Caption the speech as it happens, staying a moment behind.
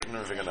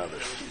significant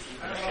others.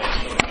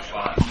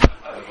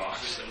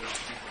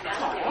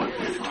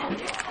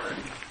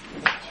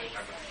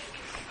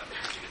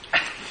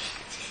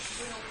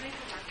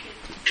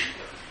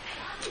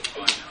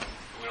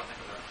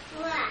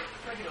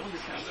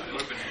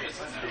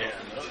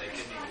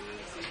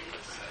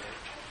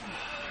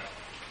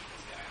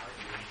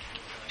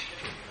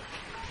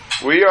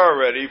 We are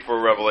ready for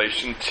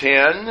Revelation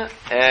 10,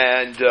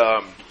 and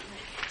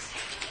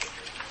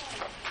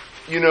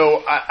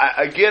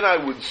I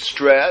would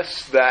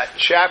stress that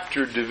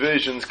chapter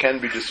divisions can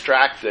be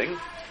distracting.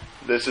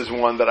 This is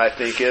one that I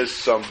think is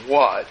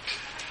somewhat.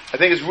 I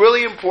think it's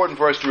really important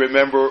for us to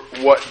remember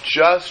what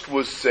just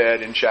was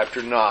said in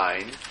chapter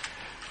 9,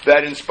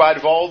 that in spite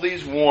of all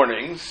these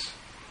warnings,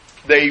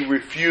 they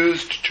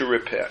refused to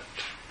repent.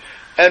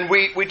 And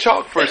we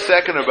talked for a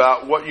second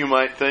about what you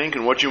might think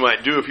and what you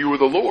might do if you were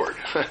the Lord,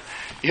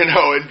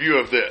 in view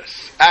of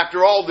this.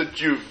 After all that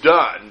you've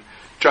done,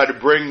 try to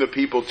bring the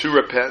people to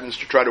repentance,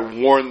 to try to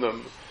warn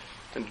them,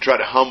 and to try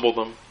to humble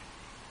them.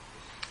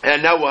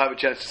 And now we'll have a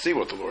chance to see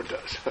what the Lord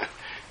does.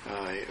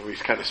 We've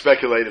kind of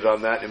speculated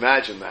on that,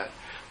 imagined that.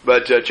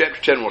 But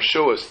chapter 10 will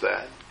show us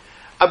that.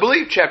 I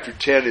believe chapter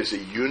 10 is a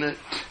unit.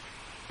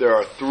 There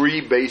are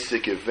three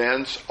basic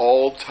events,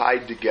 all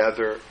tied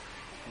together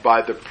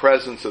by the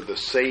presence of the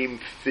same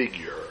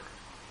figure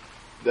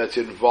that's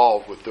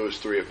involved with those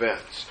three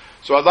events.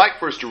 So I'd like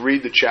for us to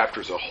read the chapter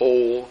as a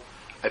whole.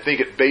 I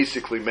think it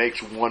basically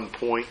makes one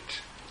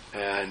point,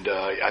 and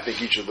I think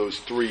each of those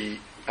three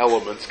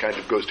elements kind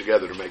of goes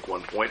together to make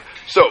one point.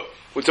 So,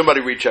 would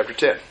somebody read chapter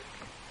 10?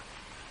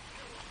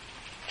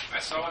 I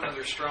saw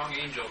another strong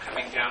angel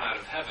coming down out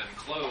of heaven,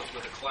 clothed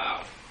with a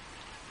cloud.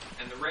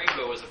 And the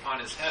rainbow was upon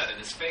his head, and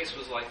his face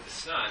was like the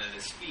sun, and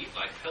his feet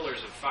like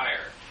pillars of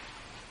fire.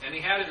 And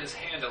he had in his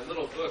hand a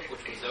little book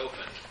which was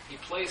opened. He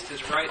placed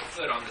his right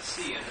foot on the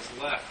sea and his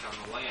left on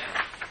the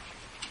land.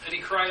 And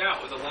he cried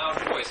out with a loud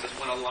voice as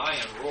when a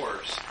lion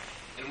roars.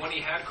 And when he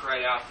had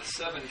cried out, the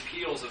 7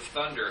 peals of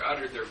thunder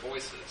uttered their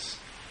voices.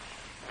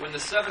 When the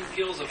 7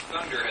 peals of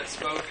thunder had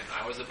spoken,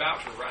 I was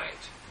about to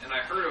write. And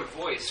I heard a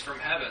voice from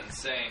heaven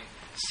saying,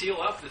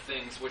 Seal up the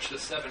things which the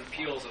 7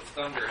 peals of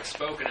thunder have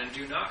spoken, and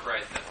do not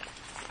write them.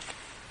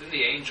 Then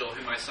the angel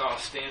whom I saw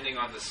standing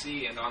on the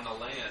sea and on the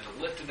land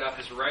lifted up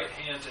his right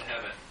hand to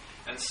heaven,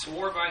 and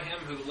swore by him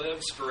who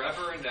lives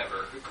forever and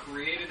ever, who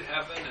created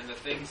heaven and the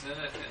things in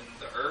it, and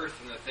the earth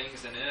and the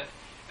things in it,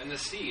 and the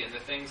sea and the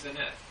things in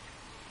it,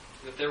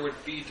 that there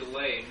would be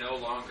delay no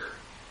longer.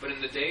 But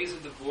in the days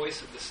of the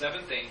voice of the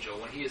 7th angel,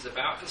 when he is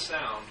about to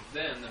sound,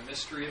 then the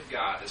mystery of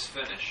God is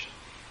finished,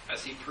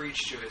 as he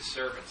preached to his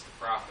servants the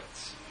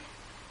prophets.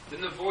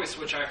 Then the voice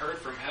which I heard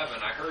from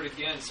heaven, I heard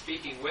again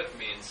speaking with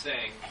me and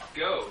saying,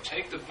 Go,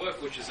 take the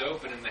book which is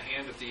open in the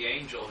hand of the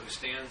angel who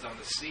stands on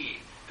the sea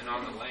and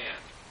on the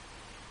land.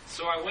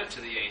 So I went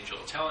to the angel,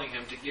 telling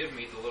him to give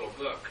me the little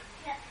book.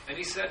 And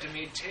he said to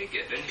me, Take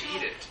it and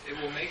eat it.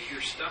 It will make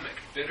your stomach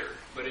bitter,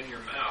 but in your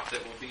mouth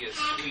it will be as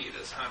sweet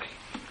as honey.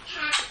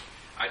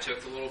 I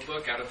took the little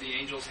book out of the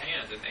angel's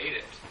hand and ate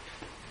it.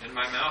 In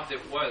my mouth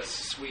it was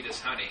sweet as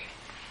honey.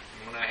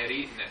 And when I had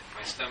eaten it,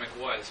 my stomach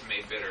was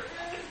made bitter.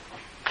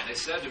 And they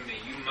said to me,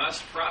 You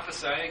must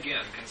prophesy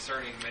again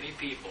concerning many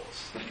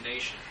peoples and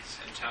nations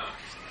and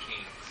tongues and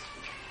kings.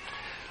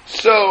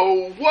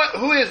 So,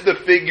 who is the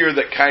figure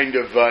that kind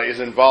of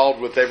is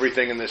involved with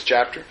everything in this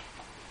chapter?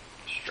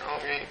 Strong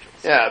angel.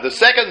 Yeah, the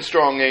second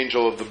strong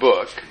angel of the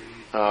book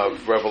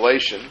of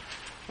Revelation.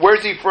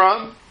 Where's he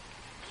from?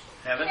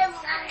 Heaven.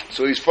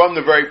 So he's from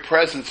the very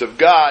presence of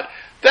God.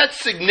 That's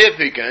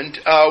significant.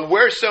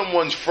 Where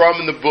someone's from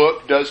in the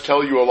book does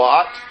tell you a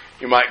lot.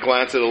 You might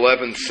glance at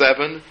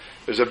 11:7.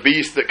 There's a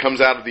beast that comes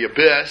out of the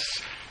abyss.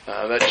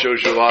 That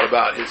shows you a lot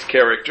about his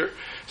character.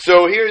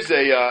 So here's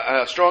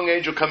a strong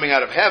angel coming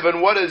out of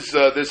heaven. What does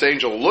this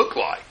angel look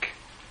like?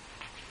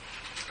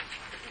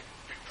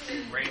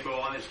 Rainbow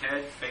on his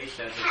head, face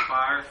as of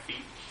fire,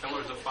 feet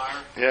pillars of fire.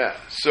 Yeah,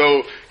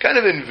 so kind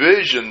of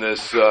envision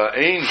this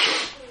angel.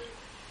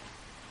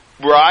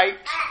 Bright,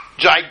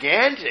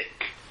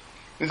 gigantic.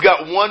 He's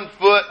got one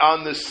foot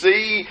on the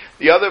sea,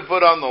 the other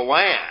foot on the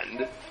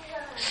land.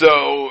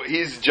 So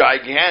he's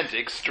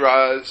gigantic,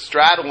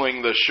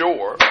 straddling the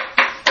shore.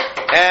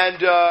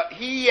 And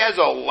he has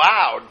a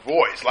loud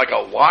voice, like a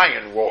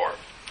lion roar.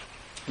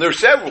 There are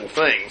several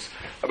things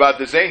about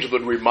this angel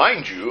that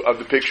remind you of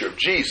the picture of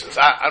Jesus.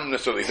 I don't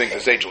necessarily think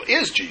this angel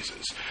is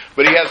Jesus,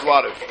 but he has a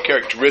lot of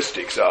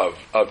characteristics of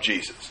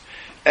Jesus.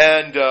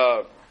 And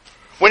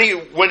when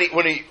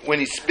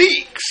he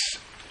speaks,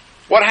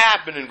 what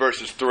happened in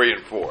verses 3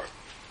 and 4?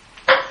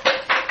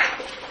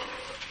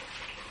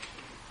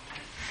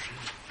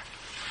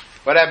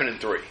 What happened in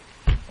 3?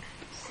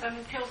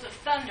 7 peals of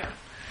thunder.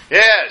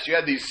 Yes, you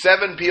had these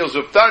 7 peals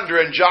of thunder,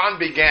 and John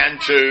began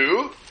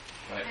to...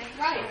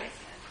 Right.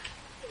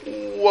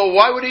 Well,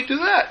 why would he do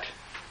that?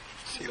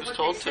 He was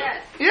told to.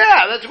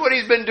 Yeah, that's what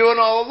he's been doing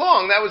all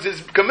along. That was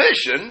his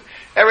commission.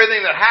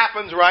 Everything that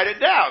happens, write it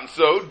down.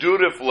 So,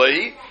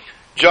 dutifully,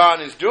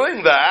 John is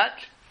doing that,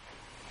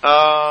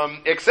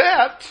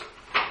 except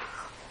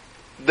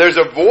there's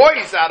a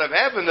voice out of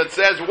heaven that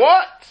says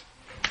what?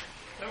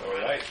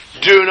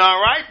 Do not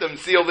write them,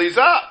 seal these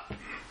up.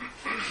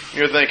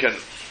 You're thinking,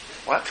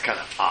 well, that's kind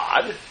of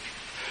odd.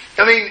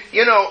 I mean,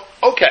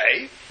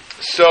 okay,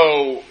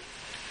 so,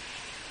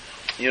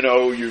 you're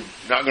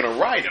not going to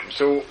write them,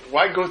 so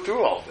why go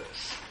through all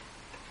this?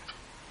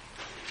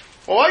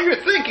 Well, while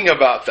you're thinking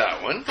about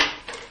that one,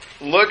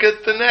 look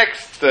at the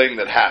next thing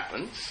that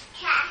happens.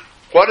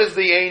 What does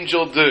the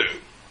angel do?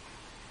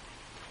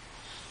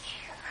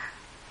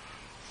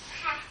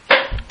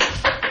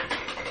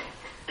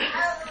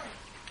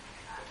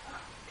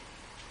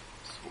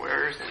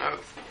 Swears an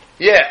oath.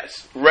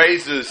 Yes,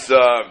 raises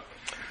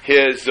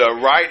his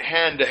right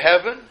hand to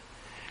heaven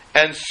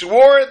and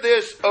swore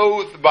this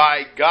oath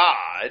by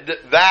God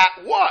that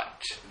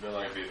what?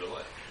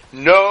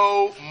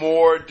 No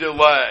more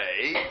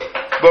delay,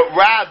 but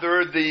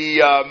rather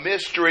the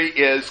mystery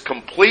is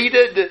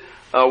completed.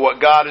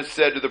 What God has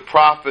said to the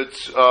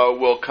prophets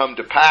will come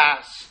to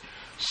pass,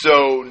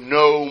 so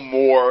no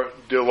more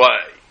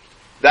delay.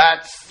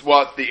 That's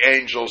what the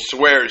angel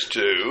swears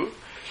to.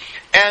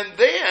 And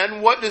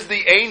then, what does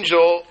the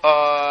angel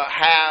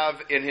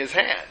have in his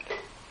hand?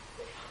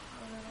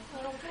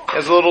 He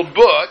has a little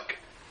book,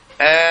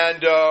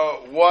 and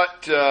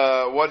what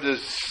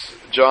does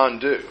John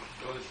do?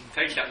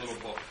 Takes that little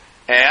book.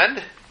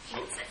 And?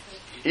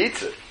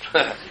 Eats it.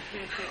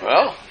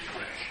 Well,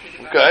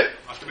 okay.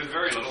 Must have been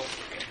very little.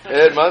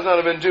 It must not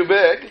have been too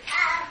big.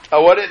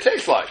 What did it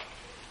taste like?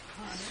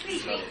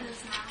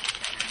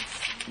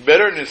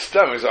 Bitter in his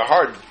stomach is a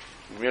hard,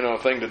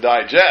 thing to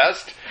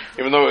digest,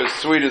 even though it's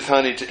sweet as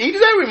honey to eat.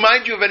 Does that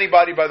remind you of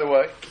anybody, by the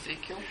way?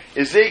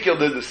 Ezekiel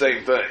did the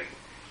same thing.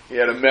 He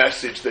had a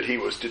message that he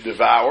was to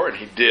devour, and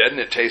he did, and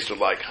it tasted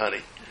like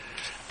honey.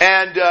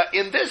 And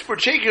in this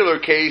particular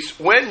case,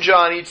 when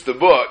John eats the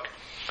book,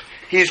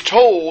 he's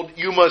told,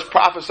 you must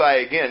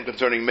prophesy again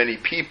concerning many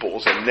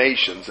peoples and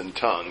nations and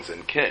tongues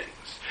and kings.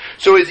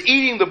 So his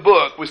eating the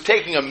book was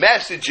taking a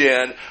message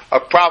in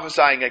of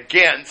prophesying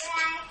against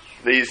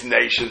these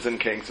nations and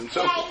kings and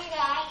so forth.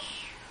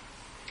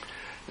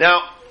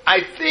 Now,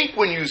 I think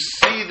when you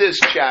see this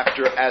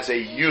chapter as a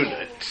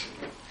unit,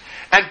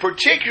 and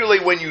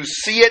particularly when you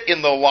see it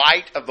in the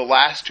light of the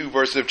last two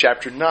verses of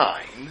chapter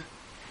 9,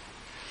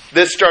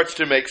 this starts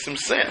to make some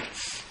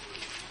sense.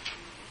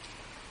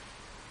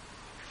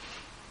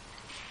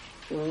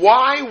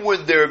 Why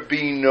would there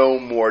be no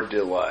more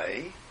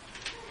delay?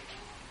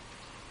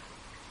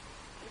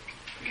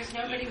 Because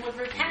nobody would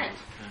repent.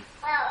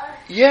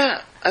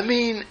 Yeah, I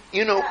mean,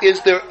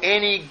 is there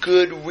any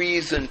good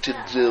reason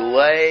to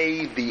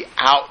delay the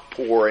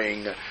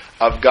outpouring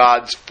of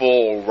God's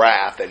full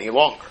wrath any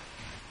longer?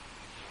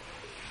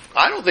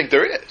 I don't think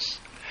there is.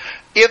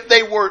 If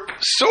they were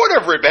sort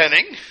of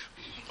repenting,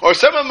 or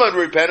some of them had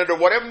repented, or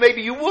whatever,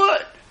 maybe you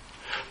would.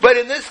 But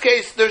in this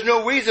case, there's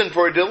no reason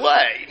for a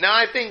delay. Now,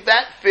 I think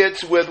that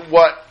fits with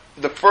what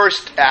the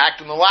first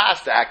act and the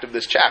last act of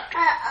this chapter.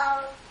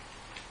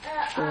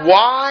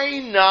 Why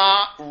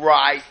not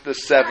write the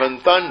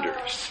seven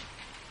thunders?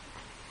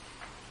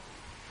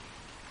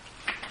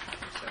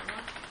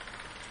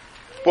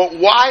 But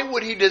why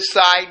would he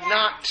decide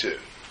not to?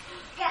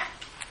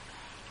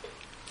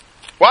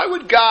 Why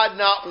would God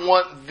not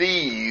want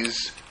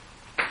these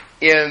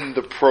in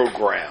the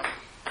program?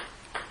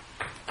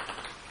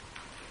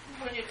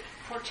 Would it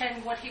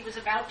portend what he was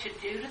about to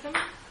do to them?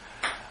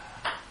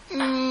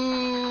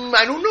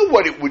 I don't know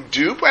what it would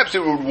do. Perhaps it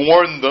would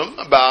warn them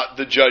about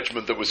the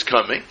judgment that was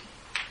coming.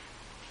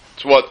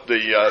 It's what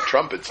the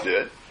trumpets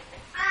did.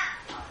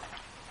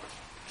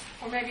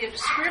 Or maybe a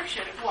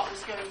description of what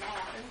was going to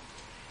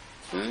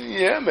happen.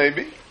 Yeah,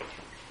 maybe.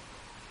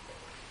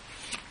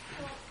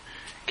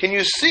 Can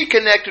you see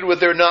connected with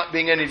there not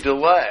being any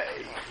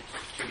delay?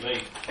 Too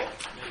late.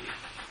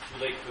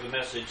 Too late for the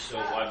message, so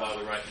why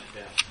bother writing it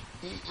down?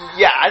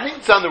 Yeah, I think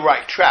it's on the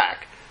right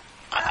track.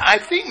 I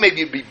think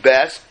maybe it'd be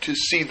best to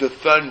see the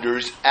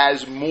thunders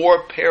as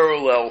more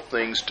parallel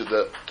things to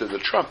the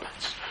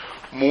trumpets.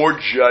 More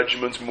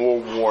judgments, more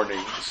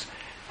warnings.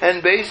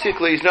 And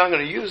basically, he's not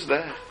going to use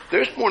that.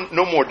 There's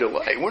no more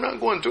delay. We're not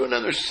going through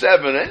another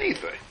 7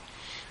 anything.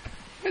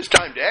 It's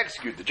time to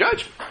execute the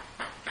judgment.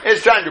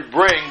 It's time to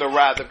bring the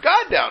wrath of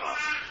God down on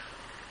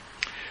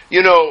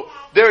them.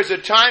 There's a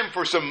time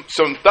for some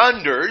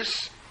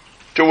thunders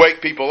to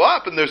wake people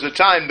up, and there's a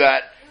time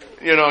that,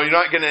 you're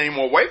not getting any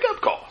more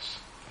wake-up calls.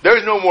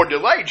 There's no more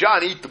delay.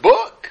 John, eat the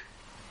book.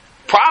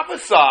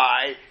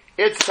 Prophesy.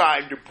 It's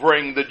time to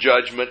bring the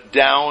judgment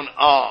down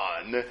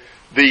on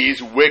these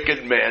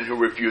wicked men who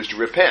refuse to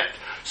repent.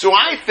 So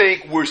I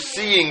think we're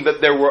seeing that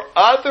there were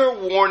other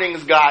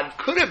warnings God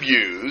could have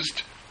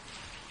used,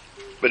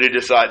 but he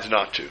decides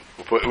not to.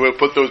 We'll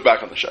put those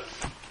back on the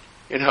shelf.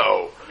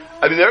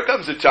 There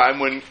comes a time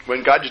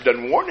when God just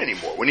doesn't warn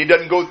anymore, when he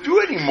doesn't go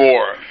through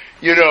anymore,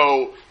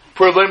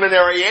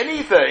 preliminary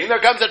anything. There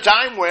comes a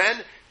time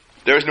when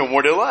there's no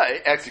more delay.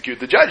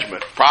 Execute the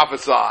judgment.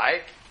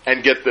 Prophesy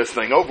and get this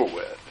thing over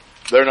with.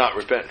 They're not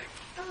repenting.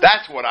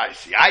 That's what I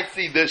see. I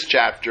see this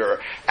chapter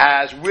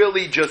as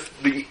really just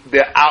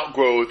the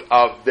outgrowth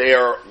of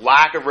their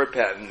lack of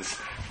repentance.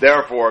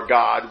 Therefore,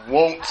 God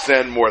won't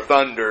send more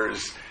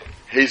thunders.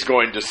 He's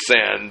going to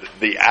send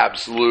the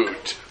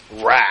absolute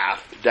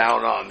wrath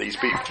down on these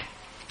people.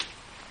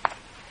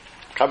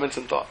 Comments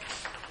and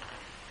thoughts?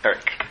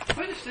 Eric. I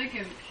was just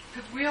thinking,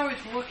 because we always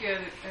look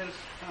at it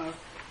as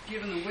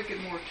giving the wicked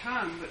more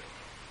time, but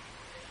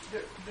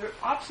the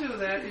opposite of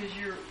that is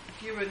you're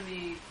giving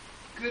the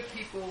good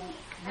people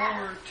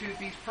longer to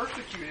be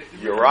persecuted.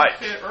 And You're right.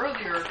 Said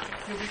earlier,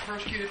 he'll be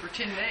persecuted for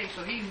 10 days,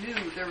 so he knew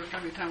there was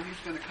going to be a time he was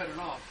going to cut it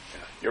off.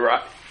 You're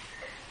right.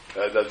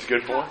 That's a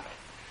good point.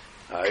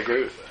 I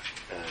agree with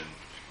that.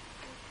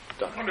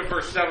 And Under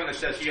verse 7 it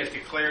says, He has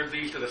declared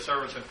these to the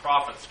servants and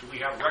prophets. Do we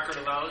have record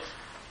of those?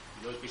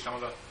 Would those be some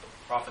of the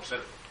prophets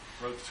that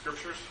wrote the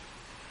scriptures?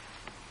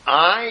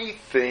 I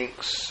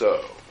think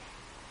so.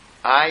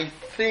 I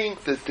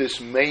think that this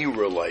may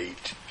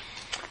relate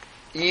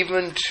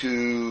even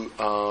to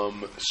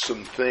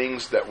some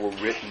things that were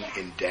written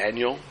in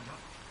Daniel.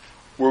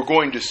 We're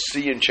going to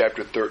see in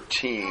chapter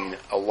 13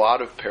 a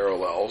lot of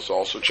parallels,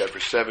 also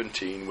chapter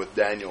 17 with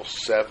Daniel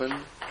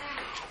 7,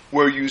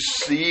 where you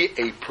see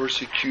a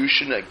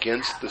persecution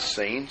against the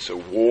saints, a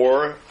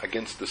war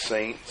against the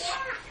saints,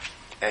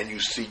 and you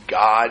see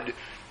God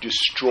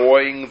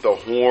destroying the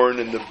horn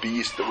and the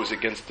beast that was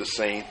against the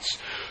saints.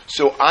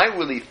 So I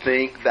really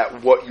think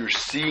that what you're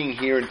seeing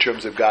here in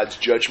terms of God's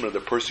judgment of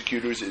the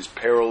persecutors is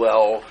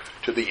parallel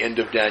to the end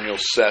of Daniel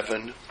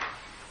 7.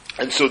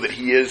 And so that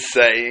he is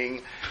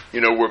saying,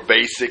 we're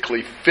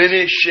basically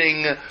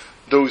finishing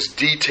those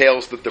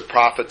details that the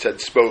prophets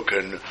had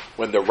spoken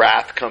when the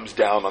wrath comes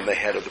down on the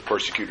head of the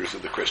persecutors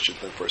of the Christians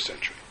in the first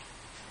century.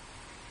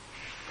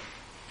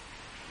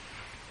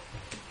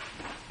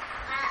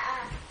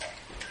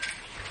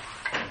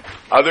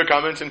 Other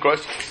comments and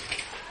questions?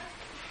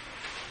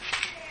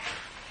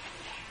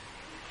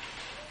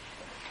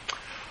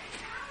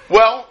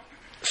 Well,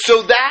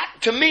 so that,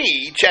 to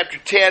me, chapter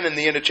 10 and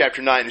the end of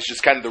chapter 9 is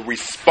just kind of the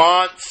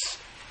response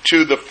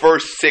to the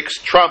first 6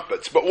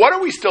 trumpets. But what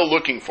are we still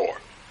looking for?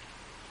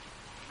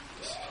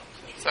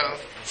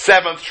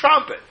 Seventh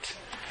trumpet.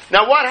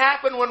 Now, what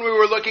happened when we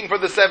were looking for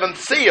the 7th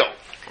seal?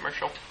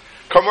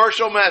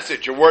 Commercial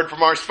message, a word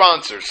from our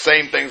sponsors.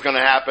 Same thing's going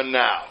to happen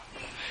now.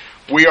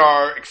 We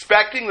are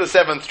expecting the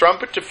 7th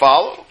trumpet to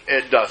follow.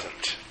 It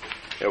doesn't.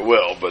 It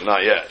will, but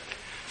not yet.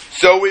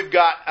 So we've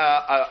got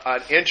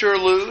an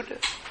interlude,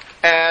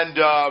 and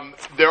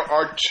there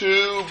are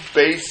 2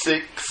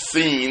 basic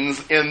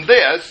scenes in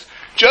this,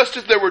 just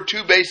as there were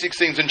 2 basic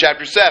scenes in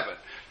chapter 7.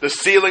 The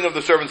sealing of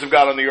the servants of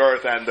God on the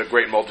earth and the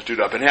great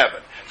multitude up in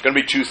heaven. It's going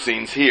to be 2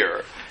 scenes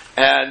here.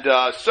 And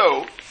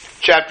so,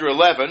 chapter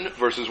 11,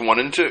 verses 1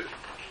 and 2.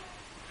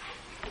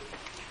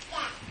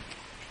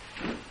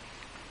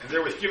 And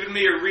there was given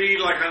me a reed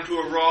like unto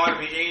a rod,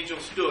 and the angel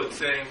stood,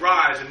 saying,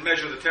 Rise and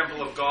measure the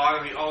temple of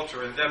God and the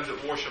altar and them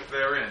that worship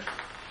therein.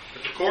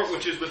 But the court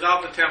which is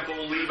without the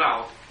temple leave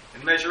out,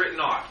 and measure it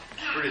not.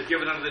 For it is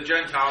given unto the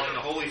Gentiles, and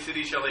the holy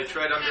city shall they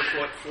tread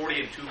underfoot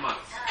 42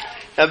 months.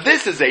 Now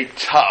this is a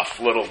tough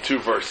little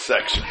 2-verse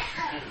section.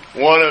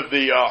 One of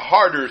the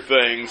harder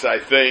things, I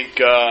think,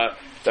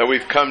 that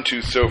we've come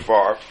to so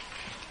far.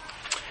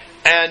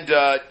 And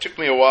it took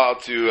me a while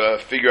to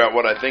figure out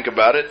what I think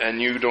about it,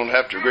 and you don't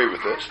have to agree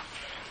with this.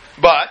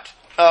 But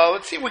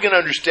let's see if we can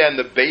understand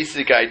the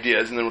basic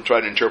ideas, and then we'll try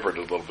to interpret it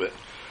a little bit.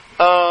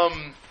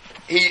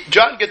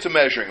 John gets a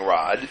measuring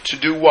rod to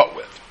do what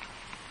with?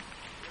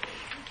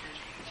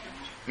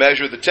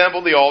 Measure the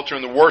temple, the altar,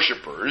 and the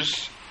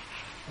worshipers.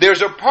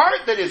 There's a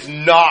part that is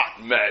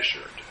not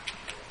measured.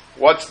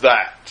 What's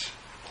that?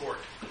 Court.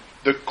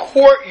 The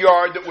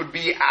courtyard that would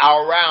be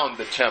around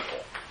the temple.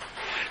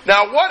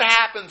 Now, what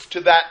happens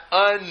to that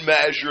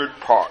unmeasured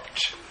part?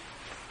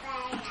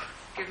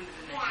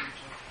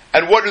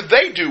 And what do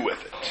they do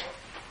with it?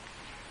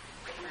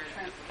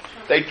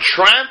 They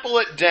trample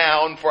it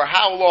down for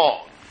how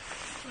long?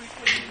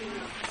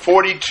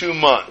 42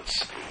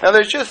 months. Now,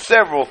 there's just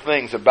several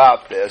things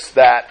about this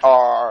that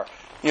are,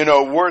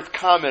 worth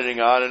commenting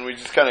on, and we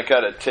just kind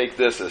of take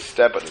this a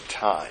step at a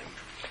time.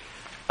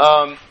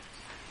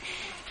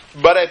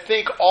 But I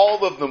think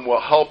all of them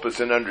will help us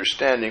in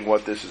understanding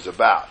what this is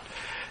about.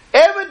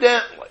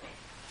 Evidently,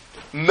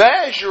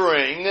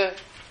 measuring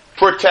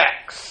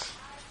protects,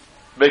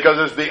 because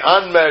it's the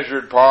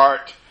unmeasured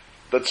part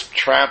that's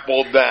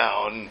trampled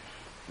down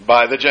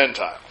by the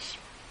Gentiles.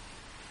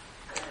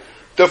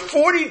 The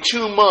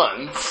 42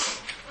 months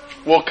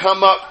will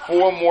come up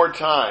 4 more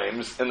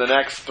times in the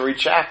next 3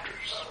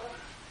 chapters.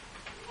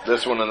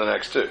 This one and the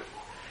next 2.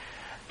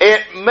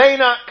 It may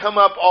not come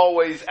up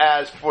always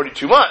as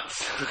 42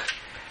 months,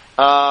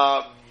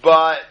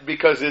 but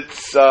because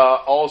it's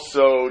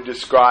also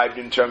described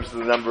in terms of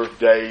the number of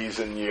days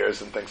and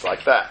years and things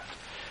like that.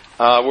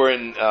 We're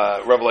in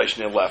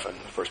Revelation 11,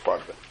 the first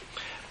part of it.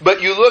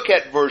 But you look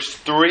at verse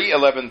 3,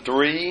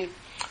 11:3,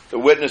 the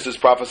witnesses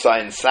prophesy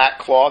in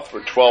sackcloth for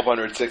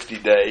 1,260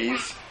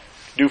 days.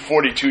 Do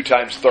 42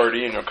 times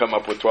 30 and you'll come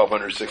up with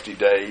 1,260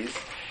 days.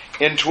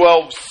 In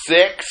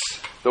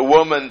 12:6, the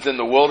woman's in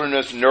the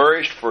wilderness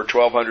nourished for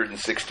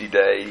 1,260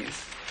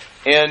 days.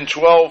 In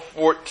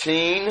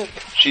 12:14,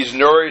 she's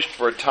nourished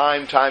for a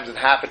time, times and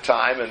half a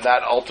time, and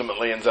that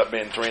ultimately ends up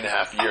being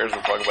 3.5 years.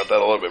 We'll talk about that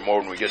a little bit more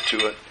when we get to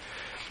it.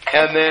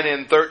 And then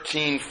in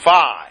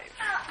 13:5,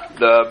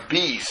 the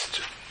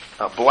beast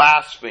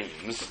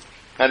blasphemes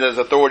and has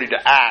authority to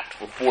act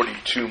for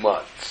 42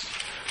 months.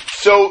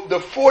 So the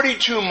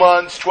 42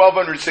 months,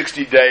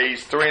 1,260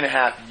 days,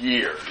 3.5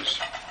 years,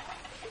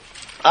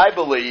 I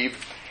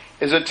believe,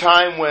 is a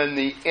time when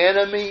the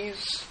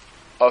enemies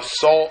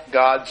assault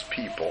God's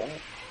people,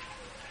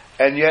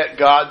 and yet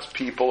God's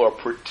people are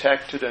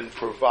protected and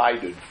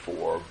provided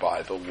for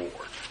by the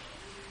Lord.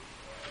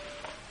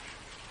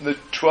 The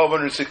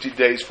 1,260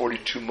 days,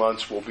 42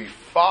 months will be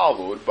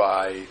followed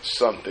by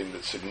something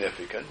that's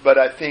significant, but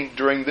I think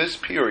during this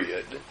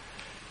period,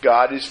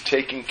 God is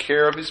taking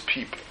care of His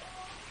people,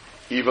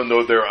 even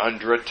though they're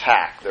under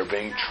attack, they're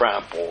being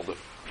trampled,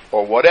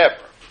 or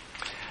whatever.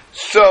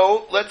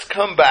 So, let's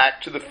come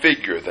back to the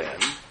figure then.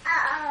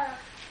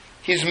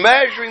 He's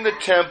measuring the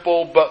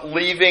temple, but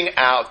leaving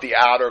out the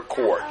outer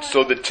court.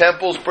 So the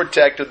temple's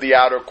protected, the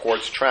outer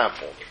court's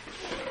trampled.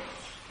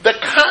 The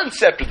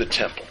concept of the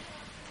temple.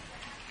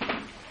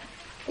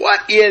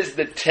 What is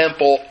the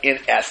temple in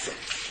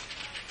essence?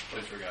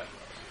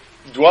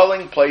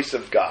 Dwelling place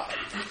of God.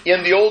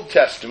 In the Old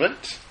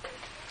Testament,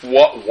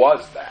 what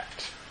was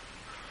that?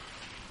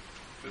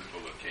 Physical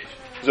location.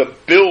 It was a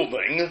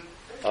building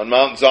on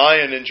Mount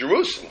Zion in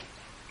Jerusalem.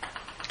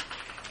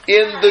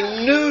 In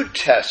the New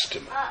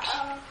Testament,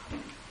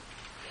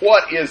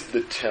 what is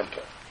the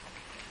temple?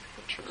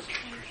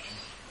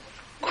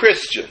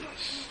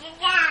 Christians.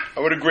 I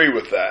would agree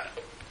with that.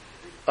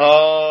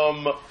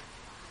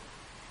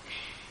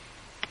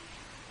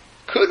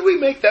 Could we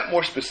make that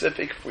more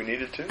specific if we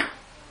needed to?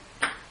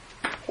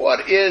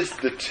 What is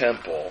the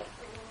temple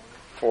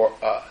for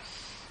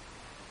us?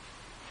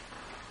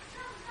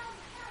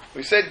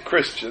 We said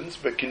Christians,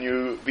 but can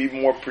you be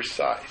more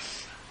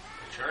precise?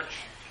 Church.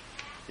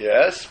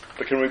 Yes,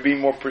 but can we be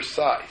more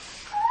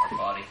precise? Our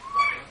body.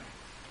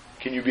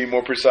 Can you be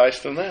more precise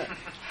than that?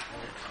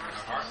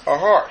 Our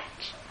heart.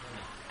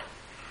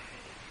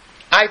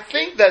 I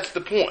think that's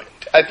the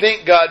point. I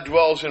think God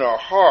dwells in our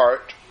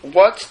heart.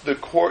 What's the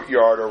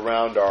courtyard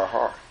around our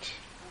heart?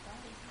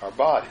 Our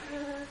body.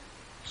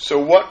 So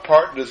what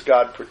part does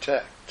God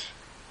protect?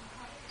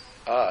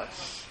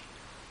 Us.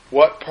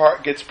 What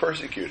part gets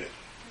persecuted?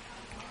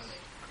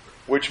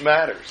 Which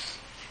matters?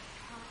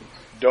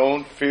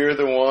 Don't fear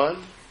the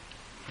one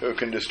who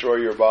can destroy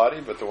your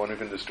body, but the one who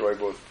can destroy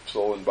both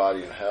soul and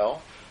body in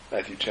hell.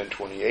 Matthew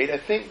 10:28. I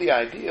think the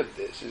idea of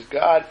this is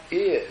God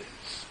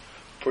is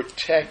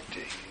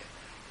protecting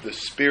the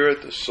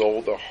spirit, the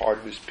soul, the heart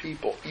of His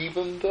people,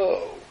 even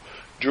though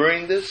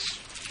during this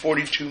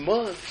 42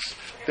 months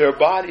their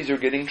bodies are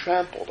getting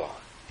trampled on.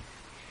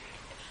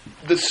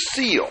 The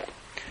seal.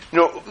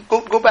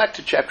 Go back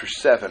to chapter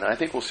 7. I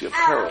think we'll see a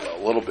parallel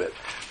a little bit.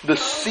 The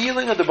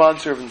sealing of the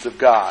bondservants of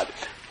God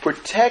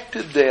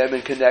protected them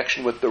in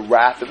connection with the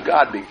wrath of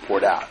God being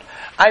poured out.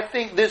 I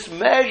think this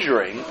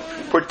measuring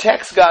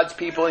protects God's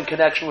people in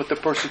connection with the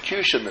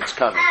persecution that's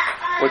coming,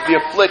 with the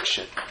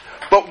affliction.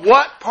 But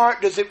what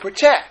part does it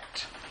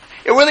protect?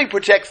 It really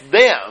protects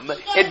them.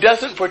 It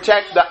doesn't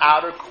protect the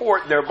outer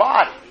court, their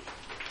body,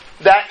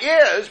 that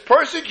is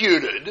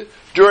persecuted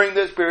during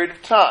this period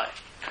of time.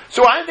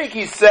 So I think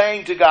He's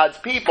saying to God's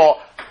people,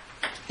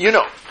 you're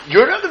not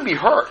going to be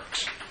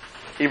hurt,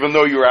 even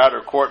though your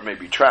outer court may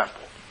be trampled.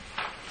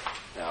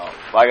 Now,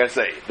 like I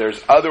say,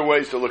 there's other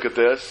ways to look at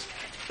this,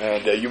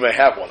 and you may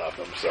have one of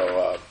them.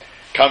 So,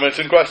 comments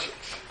and questions?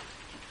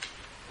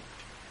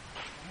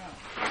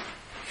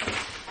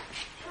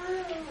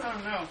 I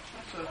don't know.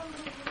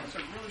 That's a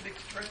really big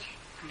stretch.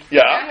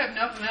 Yeah. I have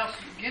nothing else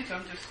against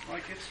them. Just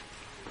like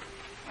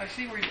I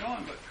see where you're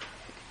going, but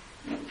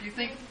do you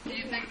think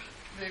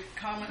the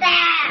common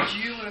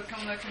Jew would have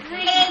come to that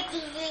conclusion?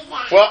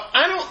 Well,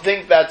 I don't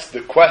think that's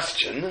the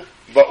question,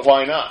 but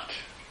why not?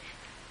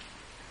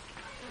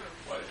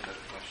 Why is that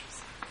the question?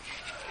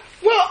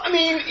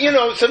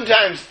 Well,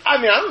 sometimes, I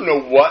don't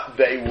know what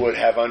they would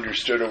have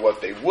understood or what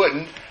they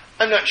wouldn't.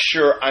 I'm not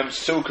sure I'm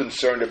so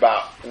concerned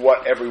about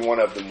what every one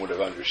of them would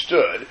have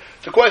understood.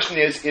 The question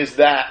is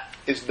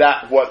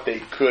that what they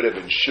could have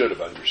and should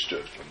have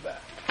understood from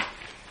that?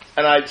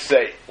 And I'd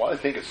say, well, I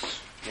think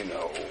it's,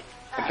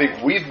 I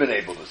think we've been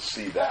able to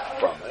see that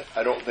from it.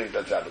 I don't think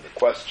that's out of the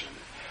question.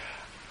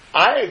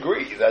 I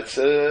agree. That's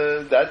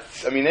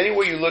any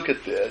way you look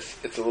at this,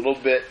 it's a little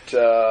bit,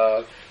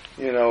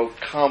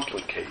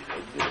 complicated.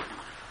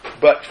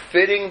 But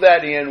fitting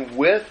that in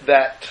with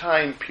that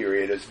time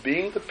period as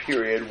being the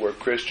period where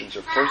Christians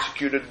are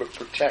persecuted but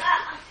protected,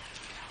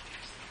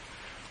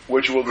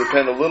 which will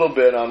depend a little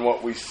bit on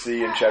what we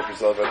see in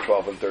chapters 11,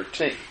 12, and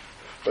 13.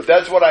 But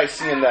that's what I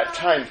see in that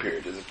time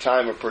period, is a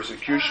time of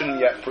persecution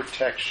yet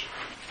protection.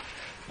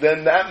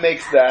 Then that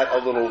makes that a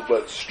little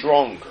bit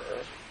stronger.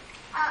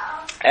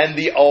 And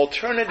the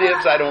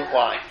alternatives I don't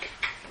like.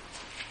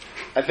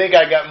 I think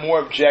I got more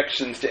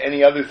objections to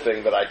any other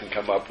thing that I can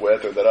come up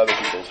with or that other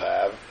people's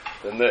have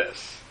than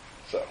this.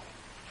 So,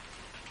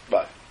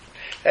 but,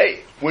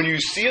 hey, when you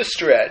see a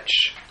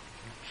stretch,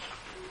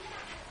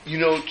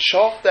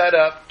 chalk that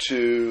up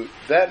to,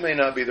 that may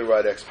not be the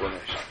right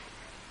explanation.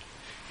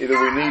 Either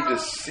we need to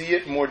see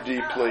it more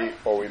deeply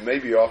or we may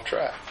be off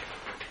track.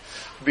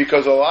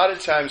 Because a lot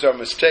of times our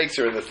mistakes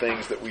are in the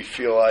things that we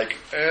feel like,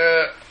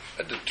 I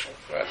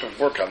have to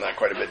work on that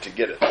quite a bit to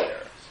get it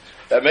there.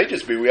 That may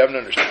just be we haven't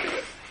understood it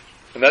yet.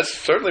 And that's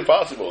certainly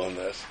possible in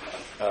this.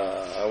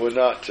 I would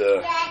not,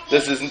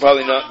 this is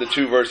probably not the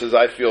two verses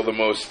I feel the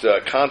most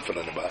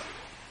confident about.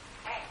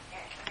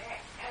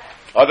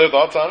 Other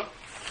thoughts on it?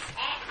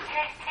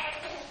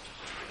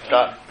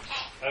 Scott?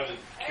 I was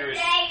curious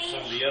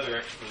some of the other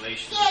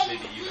explanations that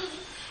maybe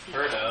you've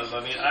heard of. I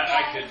mean,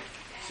 I could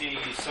see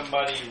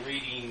somebody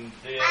reading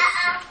this,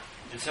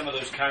 and some of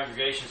those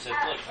congregations said,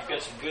 look, you've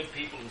got some good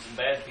people and some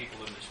bad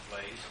people in this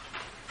place.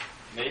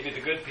 Maybe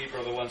the good people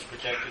are the ones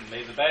protected,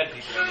 maybe the bad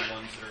people are the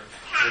ones that are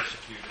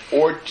persecuted.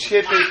 Or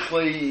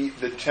typically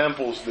the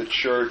temple's the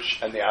church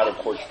and the outer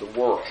court's the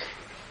world.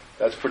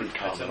 That's pretty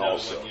common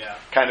also. One, yeah.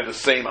 Kind of the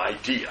same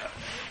idea.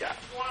 Yeah.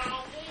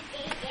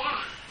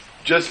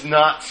 Just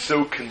not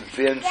so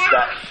convinced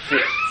that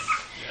fits.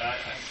 Yeah,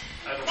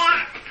 I don't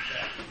think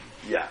that.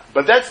 Yeah,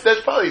 but that's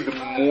probably the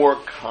more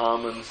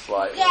common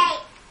slightly.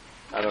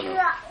 I don't know.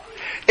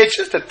 It's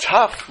just a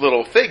tough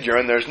little figure,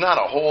 and there's not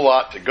a whole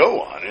lot to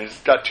go on. It's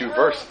got two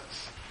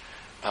verses.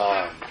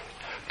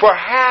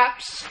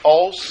 Perhaps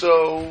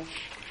also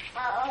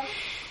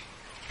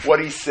what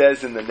he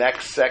says in the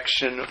next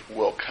section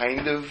will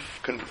kind of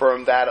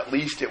confirm that. At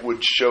least it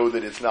would show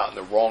that it's not in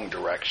the wrong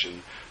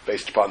direction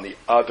based upon the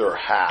other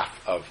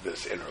half of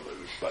this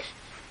interlude. But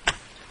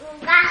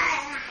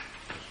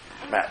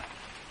Matt.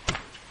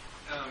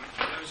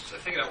 I was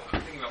thinking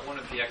about one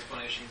of the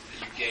explanations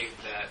that you gave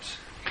that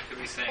could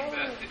be saying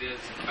that it is,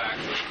 in fact,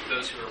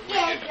 those who are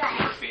wicked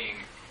who are being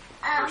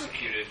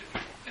persecuted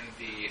in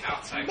the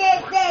outside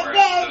court,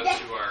 whereas those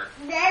who are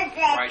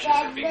righteous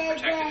are being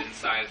protected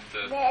inside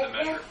the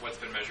measure, what's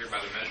been measured by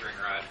the measuring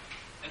rod.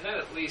 And that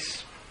at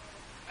least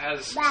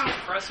has some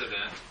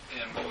precedent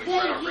in what we've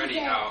read already,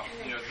 how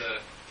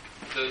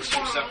those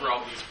who suffer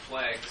all these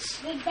plagues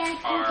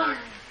are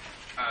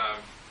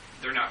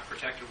they're not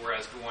protected,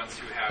 whereas the ones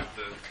who have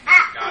the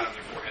God on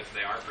their foreheads,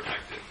 they are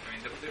protected. I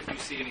mean, do you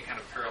see any kind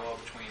of parallel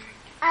between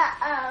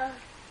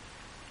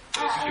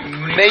those two?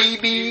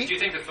 Maybe. Do you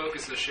think the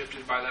focus is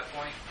shifted by that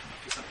point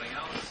to something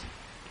else?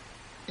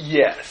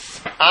 Yes.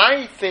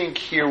 I think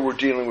here we're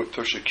dealing with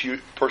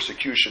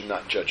persecution,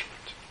 not judgment.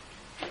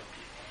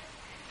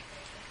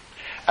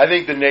 I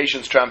think the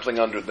nations trampling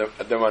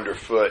them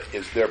underfoot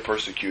is their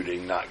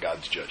persecuting, not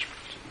God's judgment.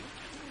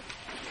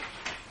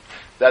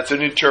 That's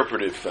an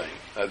interpretive thing.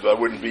 That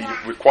wouldn't be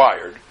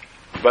required.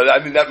 But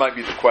I mean, that might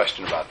be the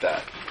question about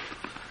that.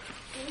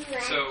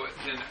 So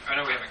then, I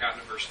know we haven't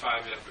gotten to verse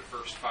 5 yet, but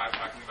verse 5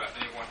 talking about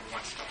anyone who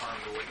wants to harm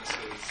the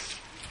witnesses,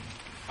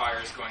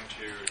 fire is going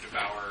to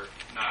devour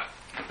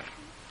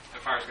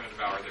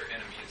their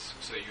enemies.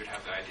 So you would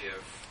have the idea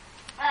of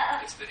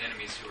it's the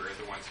enemies who are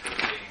the ones who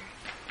are being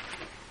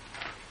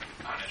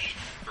punished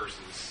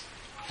versus...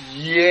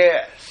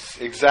 Yes,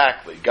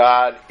 exactly.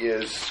 God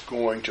is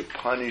going to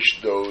punish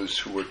those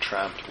who are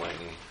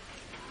trampling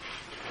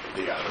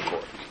the outer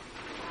court.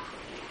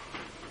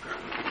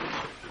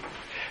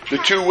 The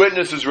two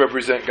witnesses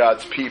represent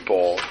God's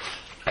people,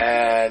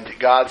 and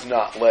God's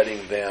not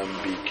letting them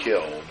be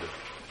killed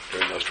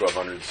during those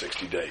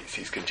 1,260 days.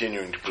 He's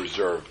continuing to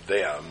preserve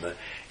them,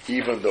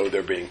 even though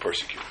they're being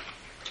persecuted.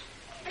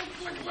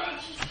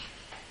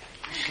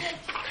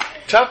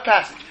 Tough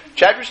passage.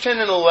 Chapters 10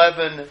 and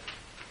 11,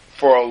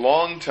 for a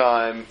long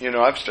time,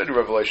 I've studied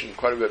Revelation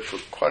quite a bit for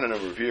quite a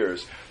number of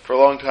years. For a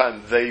long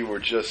time, they were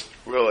just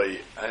I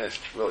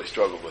really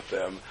struggled with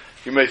them.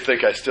 You may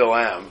think I still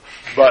am,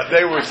 but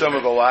they were some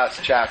of the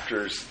last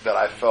chapters that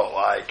I felt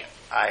like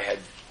I had,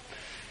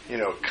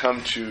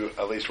 come to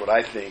at least what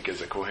I think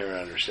is a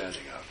coherent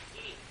understanding of.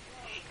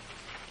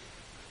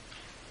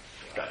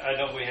 I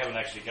know we haven't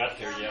actually got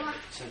there yet, but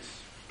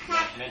since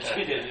Matt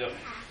mentioned it,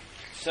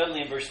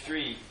 suddenly in verse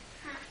 3,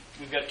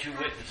 we've got two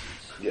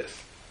witnesses.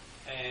 Yes.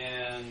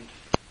 And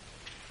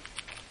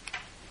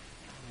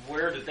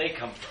where did they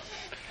come from?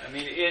 I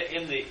mean,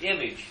 in the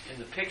image, in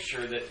the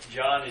picture that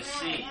John is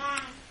seeing,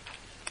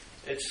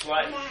 it's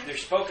like they're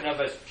spoken of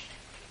as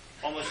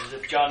almost as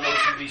if John knows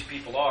who these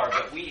people are,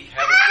 but we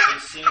haven't really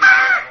seen them,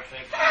 I don't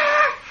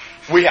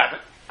think. We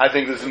haven't. I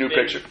think this is a new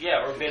picture.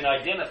 Yeah, or been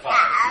identified.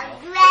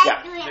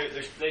 Yeah.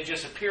 They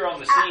just appear on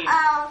the scene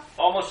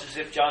almost as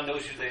if John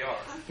knows who they are.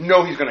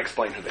 No, he's going to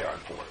explain who they are in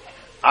 4.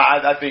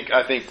 I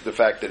think the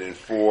fact that in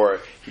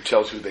 4 he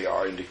tells who they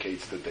are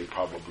indicates that they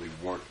probably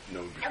weren't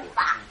known before.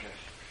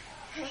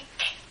 Okay.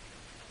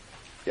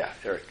 Yeah,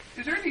 Eric.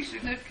 Is there any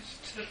significance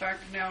to the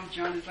fact that now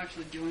John is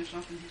actually doing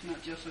something? He's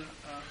not just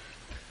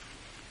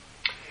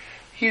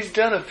He's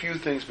done a few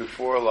things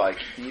before, like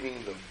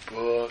eating the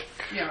book.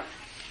 Yeah.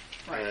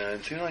 Right. And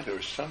it seemed like there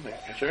was something.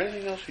 Is there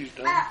anything else he's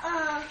done?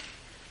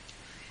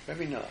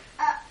 Maybe not.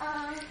 A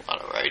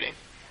lot of writing.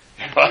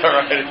 A lot of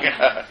writing.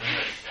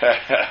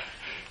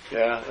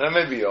 Yeah, that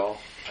may be all.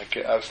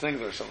 I was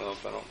thinking there's something else,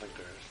 but I don't think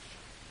there is.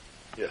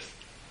 Yes.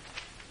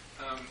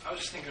 I was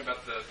just thinking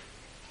about the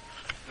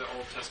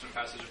Old Testament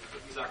passage of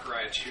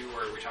Zechariah 2,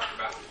 where we talk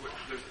about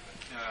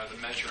the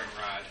measuring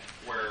rod,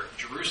 where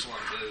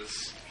Jerusalem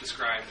is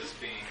described as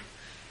being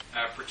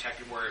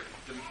protected, where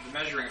the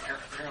measuring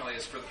apparently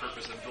is for the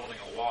purpose of building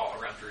a wall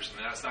around Jerusalem.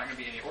 And that's not going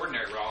to be any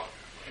ordinary wall.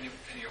 Any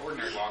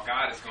ordinary wall.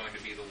 God is going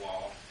to be the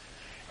wall.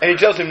 And he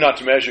tells him not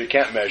to measure. He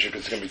can't measure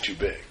because it's going to be too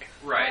big.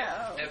 Right.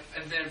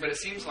 But it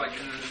seems like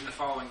in the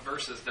following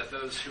verses that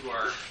those who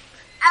are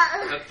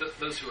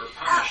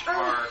punished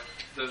are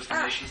those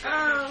nations that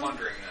have been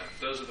plundering them.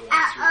 Those are the ones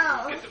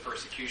who get the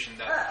persecution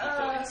that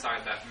people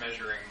inside that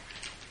measuring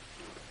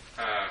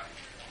line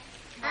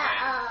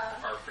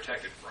are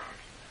protected from.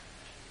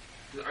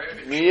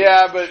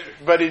 Yeah,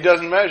 but he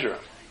doesn't measure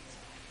them.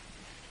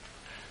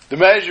 The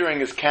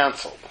measuring is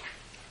canceled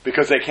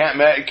because they can't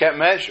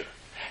measure.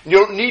 You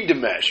don't need to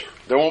measure.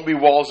 There won't be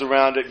walls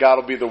around it. God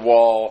will be the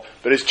wall,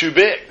 but it's too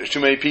big. There's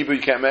too many people.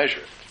 You can't measure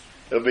it.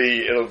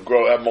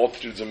 It'll have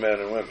multitudes of men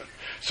and women.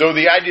 So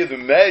the idea of the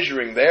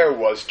measuring there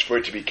was for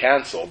it to be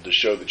canceled to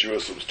show that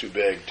Jerusalem was too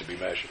big to be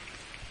measured.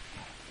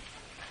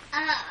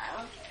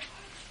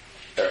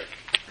 Eric.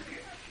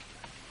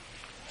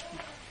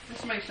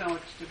 This may sound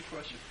like a stupid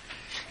question.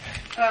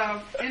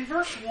 In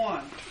verse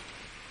 1,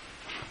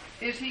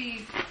 is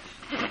he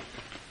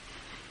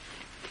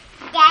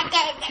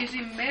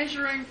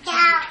measuring to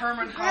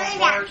determine how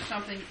large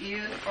something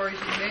is, or is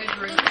he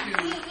measuring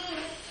to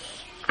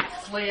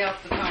lay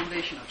out the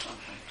foundation of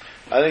something?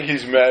 I think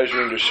he's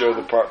measuring to show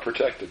the part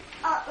protected.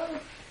 I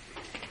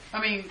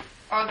mean,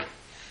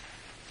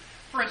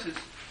 for instance,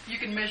 you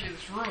can measure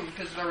this room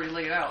because it's already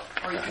laid out,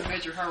 or you can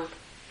measure how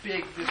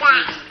big this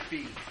room would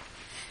be.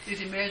 Is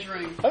he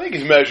measuring? I think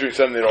he's measuring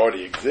something that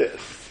already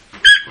exists.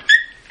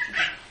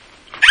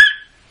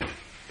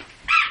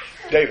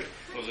 David.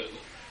 Was it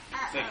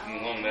thinking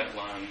along that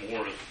line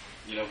more of,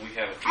 we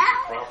have a piece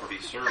of property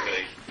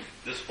surveyed,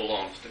 this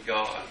belongs to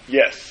God.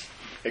 Yes,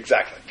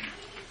 exactly.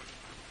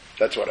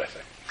 That's what I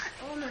think.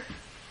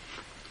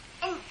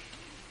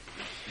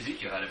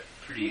 Ezekiel had a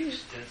pretty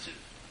extensive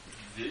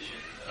vision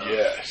of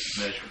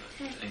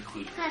measurement,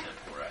 including the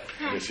temple, right?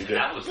 Yes, he did.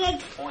 And that was the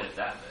point of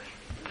that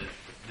measurement, that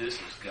this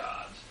is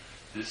God's.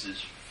 This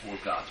is for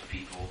God's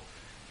people.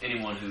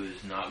 Anyone who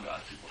is not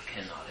God's people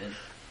cannot enter.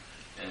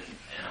 And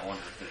I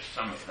wonder if there's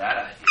some of that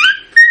idea.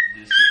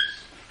 This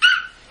is,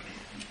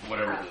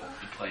 whatever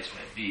the place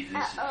may be,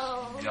 this is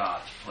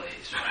God's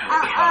place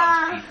where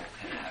God's people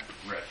can have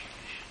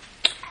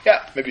refuge.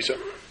 Yeah, maybe so.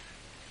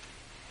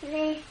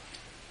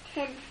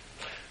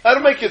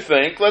 That'll make you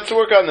think. Let's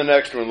work on the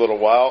next one a little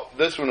while.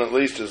 This one at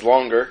least is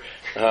longer.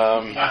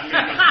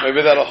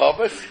 Maybe that'll help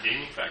us.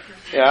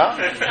 Yeah.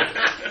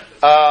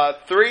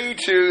 3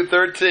 to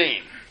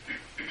 13.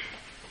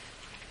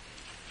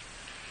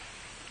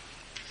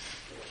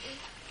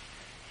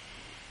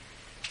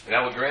 And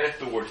I will grant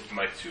authority to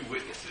my 2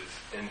 witnesses,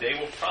 and they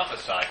will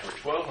prophesy for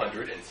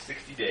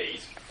 1,260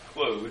 days,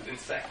 clothed in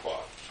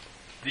sackcloth.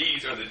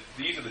 These are the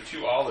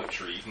 2 olive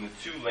trees and the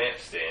 2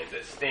 lampstands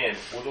that stand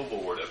before the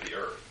Lord of the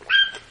earth.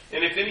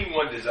 And if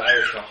anyone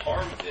desires to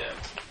harm them,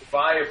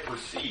 fire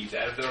proceeds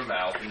out of their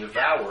mouth and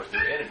devours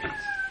their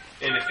enemies.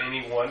 And if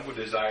anyone would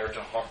desire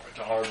to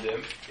harm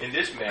them, in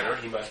this manner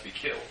he must be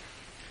killed.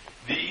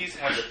 These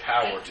have the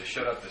power to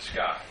shut up the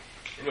sky,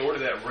 in order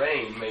that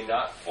rain may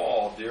not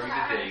fall during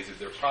the days of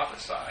their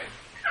prophesying.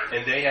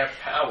 And they have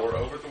power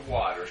over the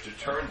waters to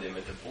turn them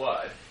into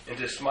blood, and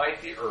to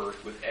smite the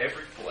earth with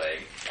every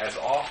plague as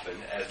often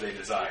as they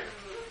desire.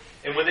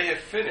 And when they have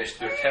finished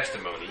their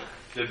testimony,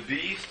 the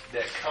beast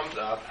that comes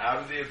up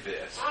out of the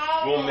abyss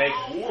will make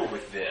war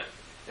with them,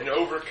 and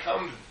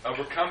overcome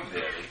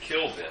them and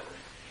kill them.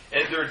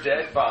 And their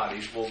dead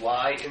bodies will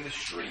lie in the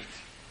streets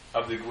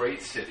of the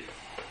great city,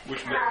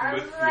 which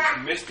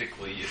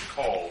mystically is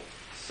called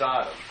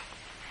Sodom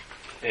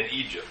and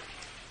Egypt,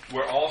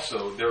 where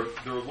also their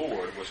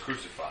Lord was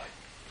crucified.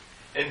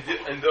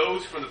 And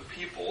those from the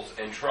peoples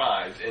and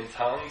tribes and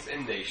tongues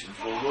and nations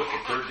will look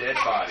at their dead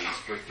bodies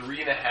for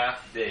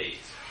 3.5 days,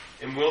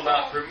 and will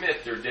not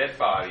permit their dead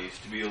bodies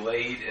to be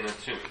laid in a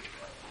tomb.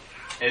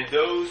 And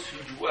those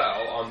who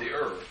dwell on the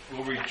earth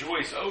will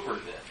rejoice over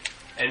them,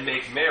 and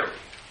make merry,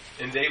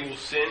 and they will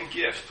send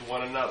gifts to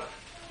one another,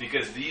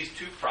 because these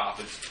 2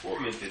 prophets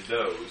tormented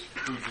those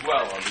who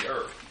dwell on the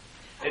earth.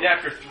 And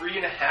after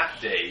 3.5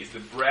 days, the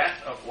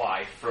breath of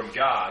life from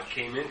God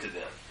came into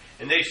them,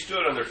 and they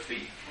stood on their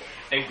feet.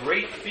 And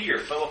great fear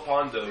fell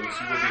upon those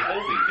who were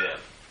beholding them.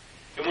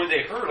 And when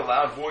they heard a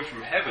loud voice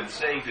from heaven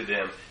saying to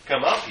them,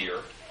 "Come up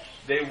here,"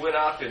 they went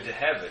up into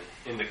heaven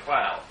in the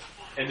cloud,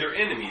 and their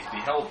enemies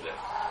beheld them.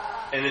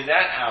 And in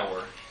that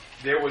hour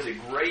there was a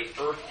great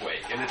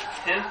earthquake, and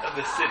 1/10 of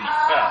the city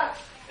fell,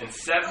 and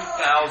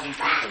 7,000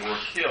 people were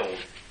killed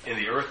in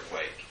the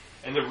earthquake.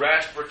 And the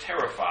rest were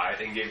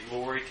terrified and gave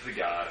glory to the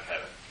God of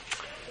heaven.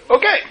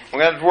 Okay, we're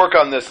going to have to work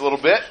on this a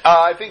little bit.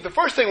 I think the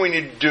first thing we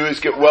need to do is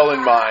get well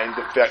in mind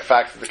the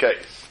facts of the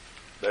case.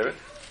 David?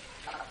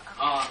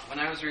 When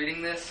I was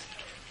reading this,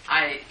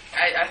 I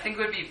think it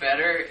would be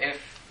better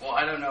if, well,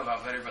 I don't know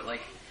about better, but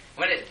like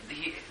when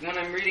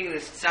I'm reading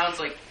this, it sounds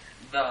like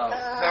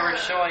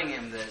whoever's showing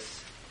him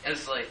this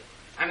is like,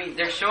 I mean,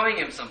 they're showing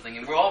him something,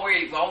 and all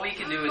we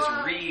can do is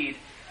read.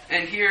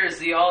 And here is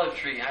the olive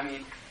tree. I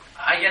mean,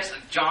 I guess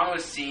John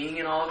was seeing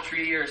an olive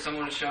tree, or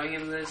someone was showing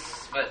him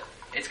this, but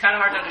it's kind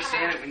of hard to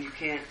understand it when you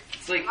can't.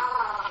 It's like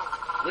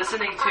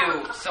listening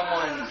to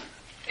someone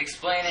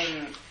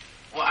explaining.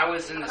 Well, I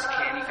was in this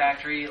candy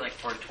factory, like,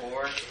 for a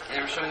tour, and they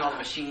were showing all the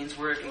machines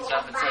work and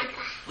stuff. It's like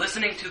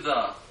listening to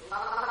the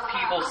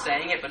people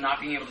saying it, but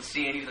not being able to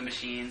see any of the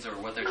machines or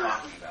what they're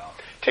talking about.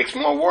 Takes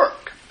more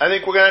work. I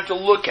think we're going to have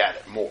to look at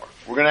it more.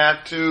 We're going to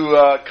have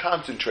to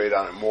concentrate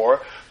on it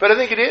more. But I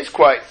think it is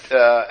quite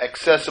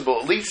accessible,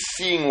 at least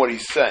seeing what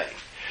he's saying.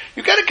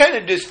 You've got to kind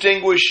of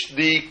distinguish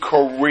the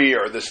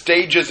career, the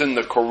stages in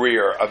the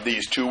career of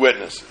these two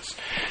witnesses.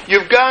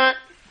 You've got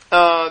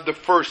the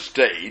first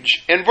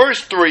stage. In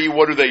verse 3,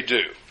 what do?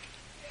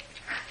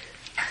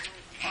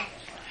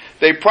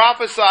 They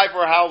prophesy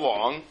for how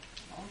long?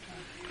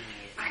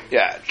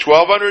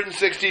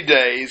 1,260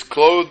 days,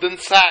 clothed in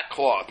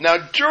sackcloth. Now,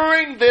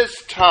 during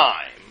this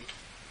time,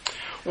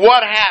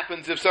 what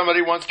happens if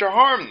somebody wants to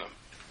harm them?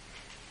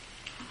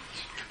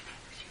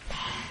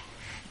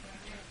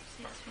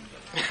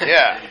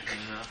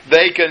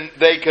 They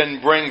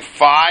can bring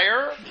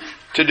fire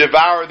to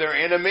devour their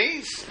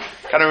enemies.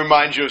 Kind of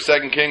reminds you of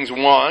 2 Kings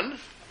 1.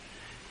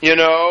 They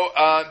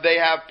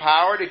have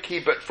power to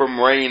keep it from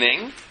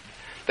raining.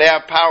 They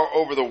have power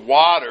over the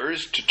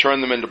waters to turn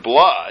them into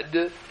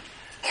blood.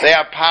 They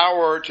have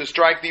power to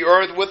strike the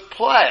earth with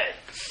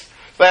plagues.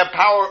 They have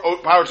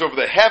powers over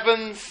the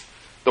heavens,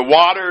 the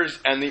waters,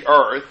 and the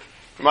earth.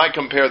 You might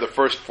compare the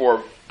first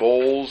 4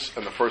 bowls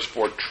and the first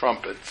 4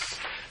 trumpets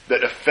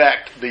that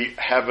affect the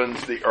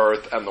heavens, the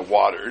earth, and the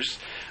waters.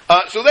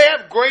 So they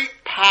have great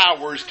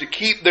powers to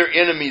keep their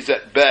enemies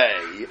at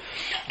bay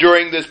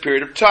during this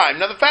period of time.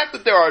 Now, the fact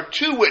that there are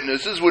 2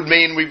 witnesses would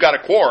mean we've got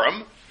a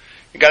quorum.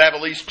 You've got to have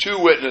at least 2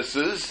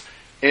 witnesses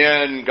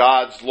in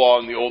God's law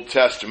in the Old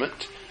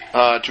Testament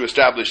to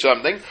establish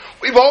something.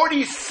 We've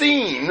already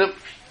seen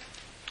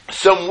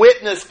some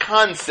witness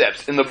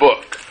concepts in the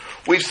book.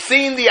 We've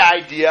seen the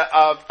idea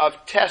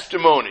of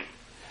testimony.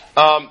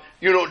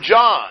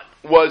 John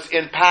was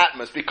in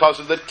Patmos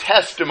because of the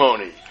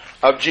testimony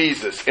of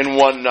Jesus in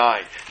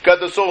 1:9. Got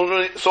the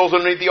souls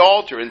underneath the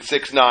altar in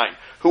 6:9,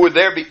 who were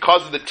there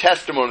because of the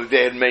testimony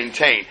they had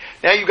maintained.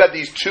 Now you've got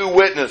these 2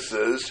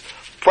 witnesses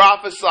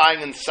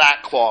prophesying in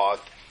sackcloth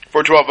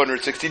for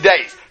 1,260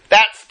 days.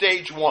 That's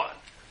stage 1.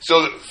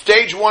 So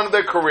stage 1 of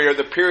their career,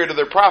 the period of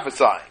their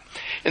prophesying.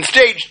 In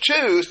stage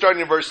 2,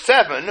 starting in verse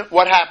 7,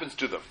 what happens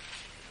to them?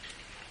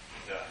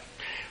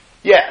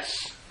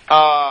 Yes.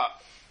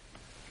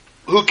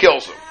 Who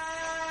kills them?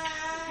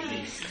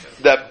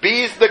 The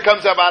beast that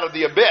comes up out of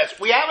the abyss.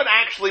 We haven't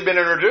actually been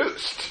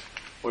introduced.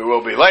 We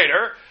will be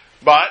later.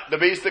 But the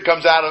beast that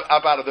comes up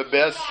out of the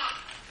abyss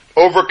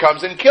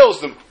overcomes and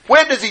kills them.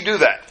 When does he do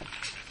that?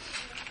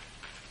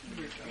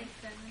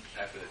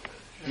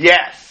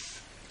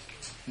 Yes.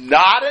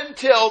 Not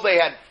until they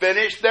had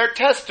finished their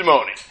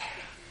testimony.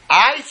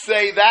 I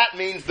say that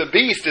means the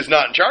beast is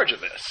not in charge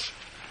of this.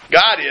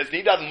 God is, and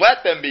he doesn't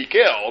let them be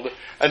killed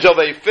until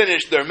they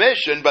finish their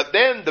mission, but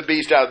then the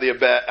beast out of the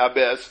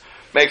abyss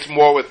makes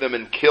war with them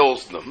and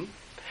kills them.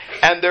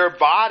 And their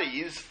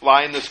bodies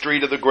lie in the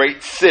street of the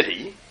great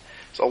city.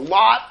 There's a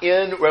lot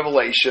in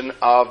Revelation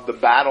of the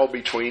battle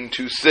between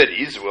 2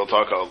 cities. We'll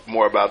talk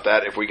more about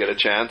that if we get a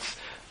chance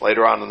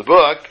later on in the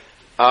book.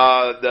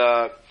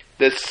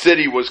 This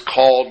city was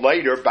called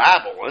later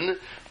Babylon,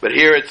 but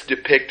here it's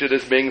depicted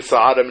as being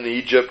Sodom and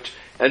Egypt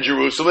and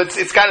Jerusalem.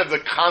 It's kind of the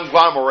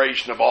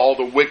conglomeration of all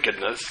the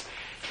wickedness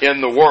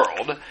in the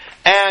world.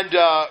 And,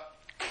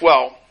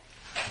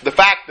 the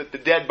fact that the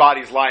dead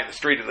bodies lie in the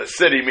street of the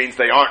city means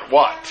they aren't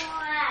what?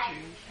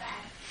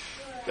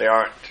 They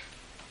aren't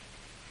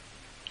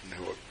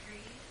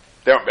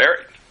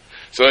buried.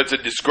 So it's a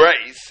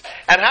disgrace.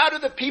 And how do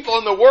the people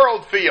in the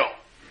world feel?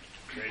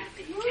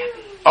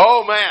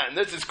 Oh man,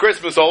 this is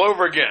Christmas all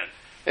over again.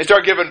 They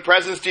start giving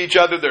presents to each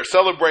other. They're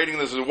celebrating.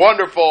 This is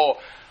wonderful.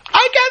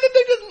 I gather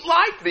they didn't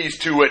like these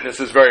 2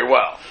 witnesses very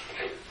well.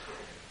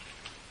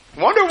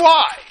 Wonder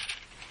why.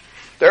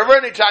 There ever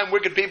any time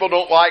wicked people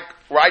don't like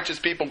righteous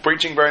people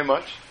preaching very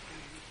much?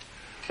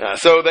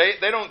 So they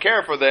don't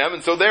care for them,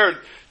 and so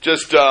they're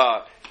just,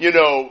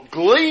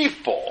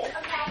 gleeful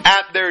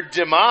at their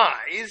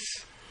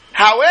demise.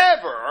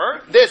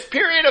 However, this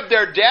period of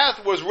their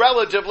death was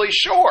relatively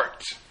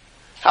short.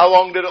 How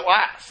long did it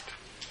last?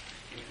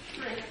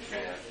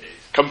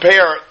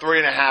 Compare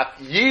 3.5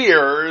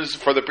 years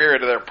for the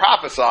period of their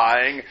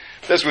prophesying.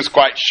 This was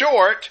quite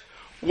short.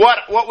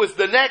 What was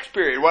the next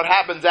period? What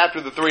happens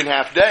after the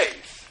 3.5 days?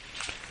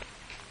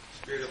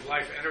 Spirit of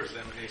life enters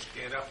them and they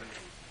stand up.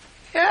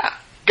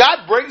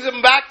 God brings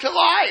them back to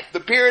life. The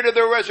period of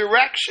their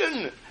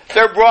resurrection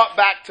They're brought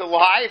back to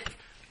life,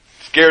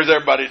 scares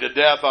everybody to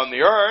death on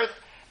the earth,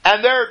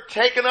 and they're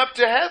taken up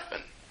to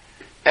heaven.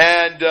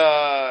 And,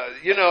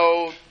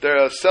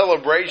 the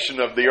celebration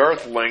of the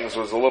earthlings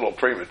was a little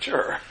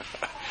premature.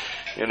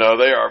 They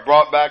are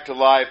brought back to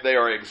life, they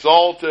are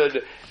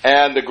exalted,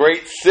 and the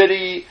great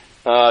city,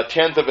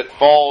 10th of it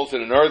falls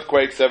in an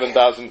earthquake,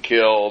 7,000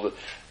 killed,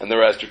 and the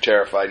rest are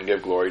terrified and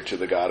give glory to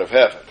the God of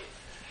heaven.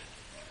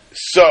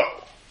 So,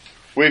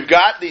 we've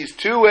got these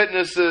two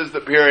witnesses,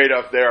 the period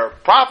of their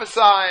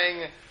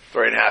prophesying,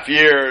 3.5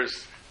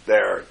 years,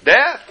 their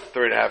death,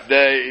 3.5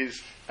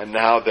 days, and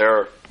now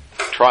their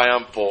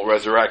triumphal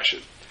resurrection.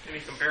 Any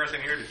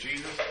comparison here to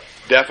Jesus?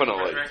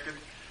 Definitely.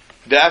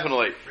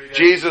 Definitely.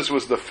 Jesus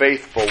was the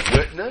faithful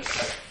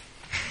witness.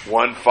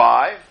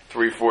 1:5,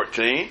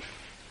 3:14.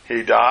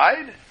 He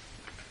died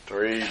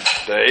 3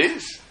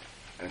 days,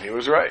 and he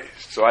was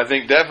raised. So I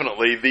think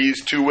definitely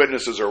these two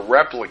witnesses are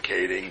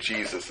replicating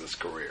Jesus'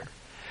 career.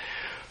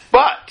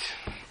 But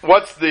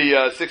what's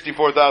the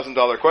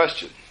 $64,000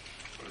 question?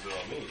 What does it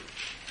all mean?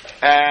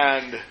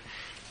 And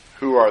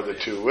who are the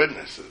two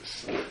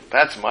witnesses?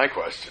 That's my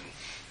question.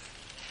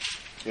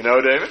 You know,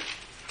 David?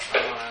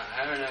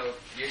 I don't know.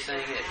 You're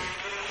saying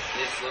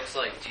this looks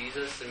like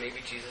Jesus and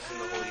maybe Jesus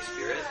and the Holy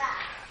Spirit?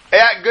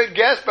 Yeah, good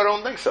guess, but I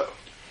don't think so.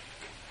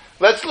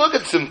 Let's look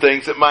at some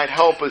things that might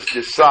help us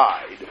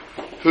decide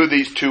who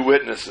these two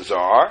witnesses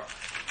are.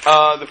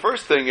 The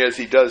first thing is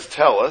he does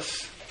tell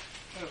us,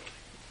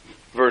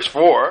 verse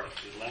 4.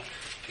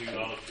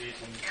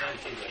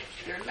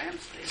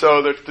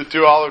 So the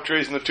 2 olive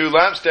trees and the 2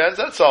 lampstands,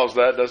 that solves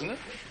that, doesn't it?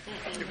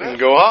 You can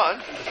go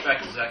on. It's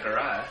back to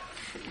Zechariah.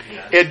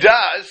 It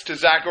does, to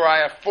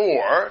Zechariah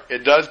 4.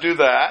 It does do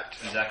that.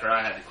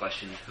 Zechariah had the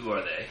question, who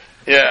are they?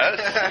 Yes.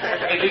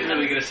 I didn't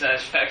really get a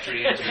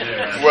satisfactory answer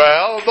there.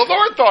 Well, the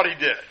Lord thought he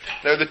did.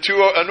 They're the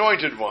 2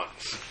 anointed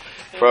ones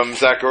from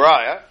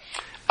Zechariah.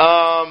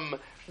 The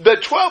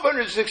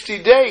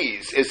 1260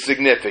 days is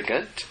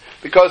significant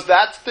because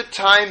that's the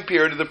time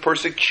period of the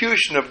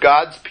persecution of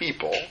God's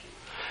people.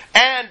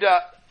 And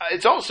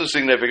it's also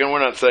significant, we're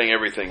not saying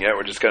everything yet,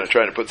 we're just kind of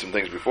trying to put some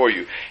things before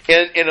you.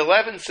 In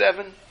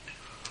 11:7,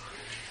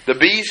 the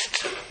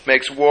beast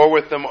makes war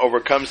with them,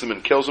 overcomes them,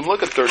 and kills them.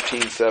 Look at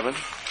 13:7.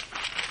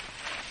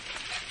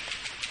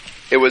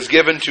 It was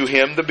given to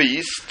him, the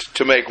beast,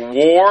 to make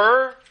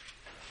war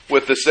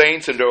with the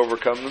saints and to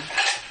overcome them.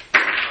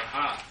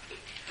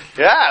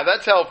 Yeah,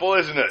 that's helpful,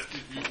 isn't it?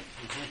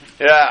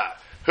 Yeah.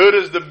 Who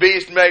does the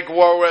beast make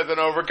war with and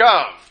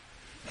overcome?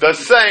 The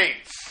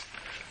saints.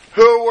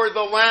 Who were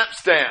the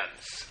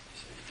lampstands?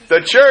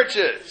 The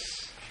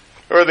churches.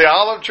 Who are the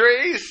olive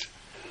trees?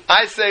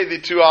 I say the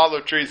 2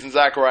 olive trees in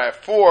Zechariah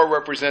 4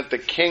 represent the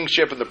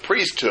kingship and the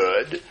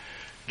priesthood.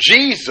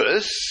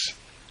 Jesus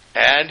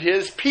and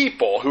his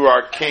people who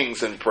are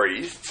kings and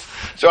priests.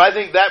 So I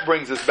think that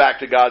brings us back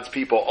to God's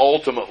people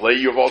ultimately.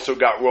 You've also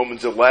got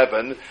Romans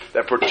 11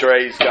 that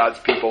portrays God's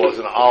people as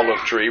an olive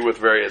tree with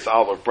various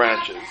olive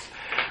branches.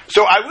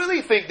 So I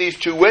really think these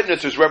 2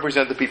 witnesses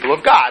represent the people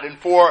of God. And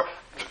for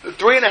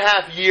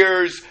 3.5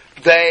 years,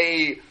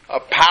 they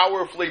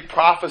powerfully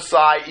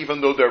prophesy even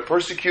though they're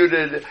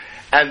persecuted.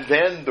 And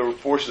then the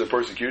forces of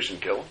persecution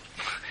kill them.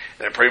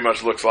 And it pretty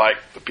much looks like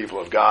the people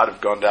of God have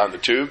gone down the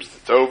tubes.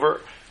 It's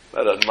over.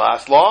 That doesn't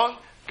last long.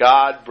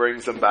 God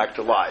brings them back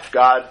to life.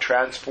 God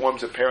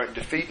transforms apparent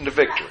defeat into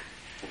victory.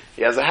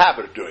 He has a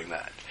habit of doing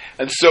that.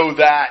 And so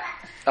that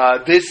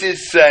this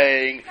is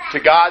saying to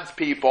God's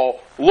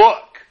people,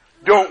 look,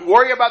 don't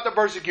worry about the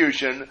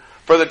persecution.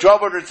 For the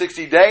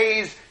 1260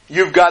 days,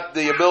 you've got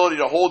the ability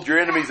to hold your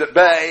enemies at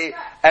bay.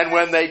 And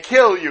when they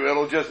kill you,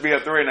 it'll just be a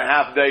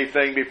 3.5 day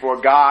thing before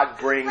God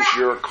brings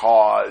your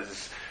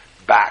cause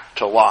back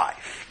to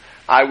life.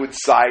 I would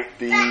cite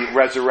the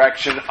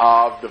resurrection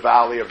of the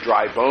Valley of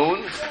Dry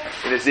Bones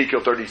in Ezekiel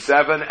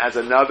 37 as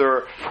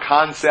another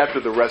concept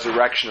of the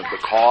resurrection of the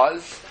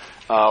cause,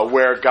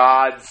 where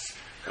God's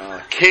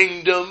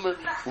kingdom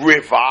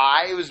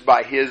revives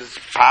by his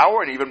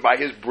power and even by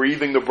his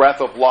breathing the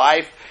breath of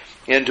life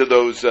into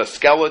those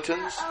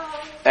skeletons.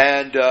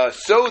 And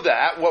so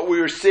that what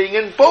we are seeing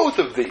in both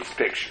of these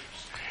pictures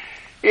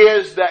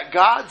is that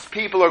God's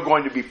people are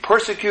going to be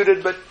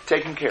persecuted but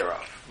taken care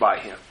of by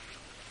him.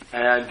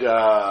 And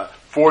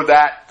for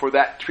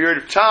that period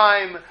of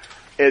time,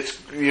 it's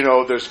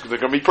there's going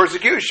to be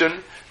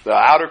persecution. The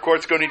outer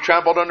court's going to be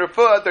trampled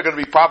underfoot. They're going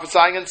to be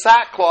prophesying in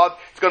sackcloth.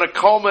 It's going to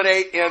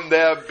culminate in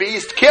the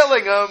beast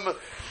killing them,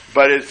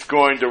 but it's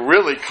going to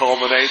really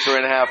culminate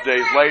 3.5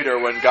 days later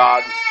when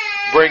God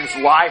brings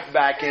life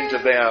back into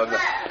them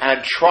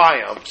and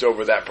triumphs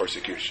over that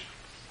persecution.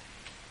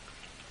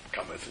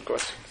 Comments and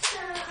questions?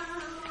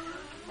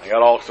 I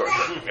got all sorts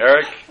of them.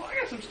 Eric? Well, I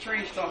got some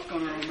strange thoughts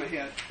going on in my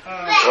head.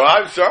 Well,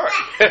 I'm sorry.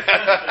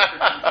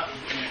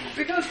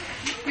 Because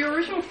your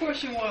original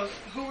question was,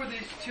 who are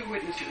these 2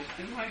 witnesses?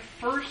 And my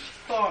first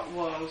thought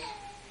was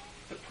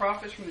the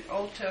prophets from the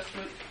Old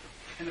Testament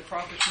and the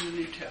prophets from the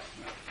New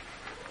Testament.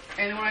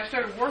 And when I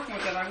started working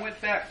with that, I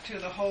went back to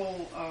the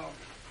whole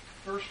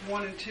verse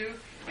 1 and 2.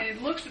 And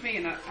it looks to me,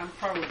 and I'm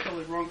probably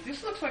totally wrong,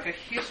 this looks like a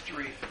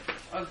history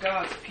of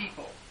God's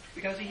people.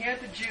 Because he had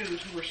the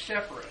Jews who were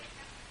separate,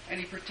 and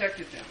he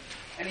protected them.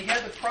 And he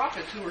had the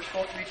prophets who were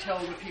supposed to be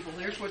telling the people,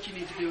 here's what you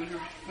need to do,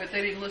 but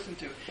they didn't listen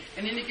to.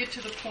 And then you get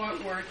to the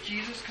point where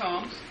Jesus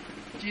comes,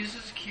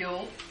 Jesus is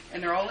killed,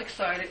 and they're all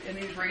excited, and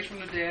he's raised from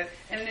the dead.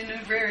 And in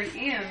the very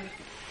end,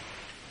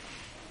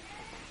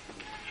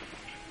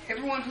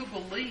 everyone who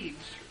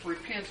believes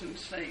repents and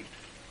is saved.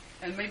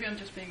 And maybe I'm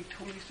just being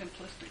totally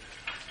simplistic.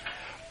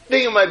 I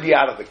think it might be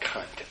out of the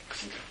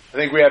context. I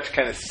think we have to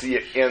kind of see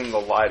it in the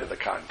light of the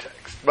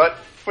context. But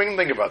we can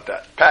think about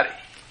that. Patty.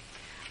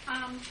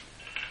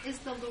 Is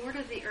the Lord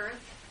of the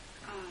earth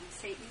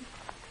Satan?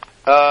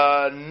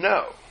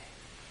 No.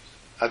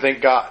 I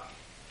think God.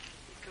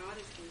 God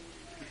is the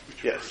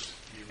Lord. Yes.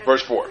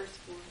 Verse 4. Verse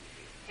 4.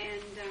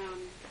 And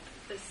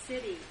the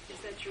city, is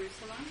that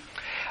Jerusalem?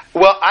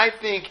 Well, I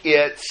think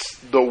it's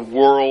the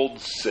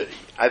world city.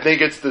 I think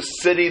it's the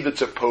city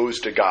that's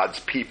opposed to God's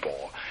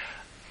people.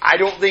 I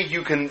don't think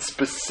you can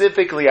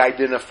specifically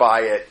identify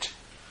it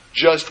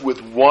just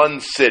with one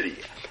city.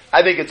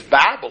 I think it's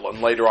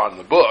Babylon later on in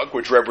the book,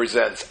 which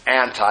represents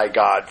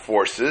anti-God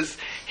forces.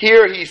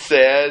 Here he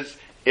says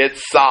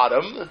it's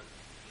Sodom,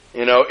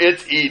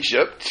 it's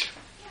Egypt,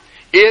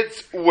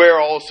 it's where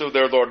also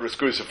their Lord was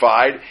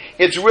crucified.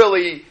 It's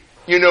really,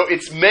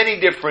 it's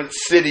many different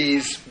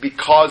cities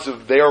because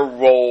of their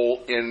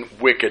role in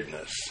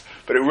wickedness.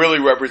 But it really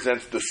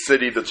represents the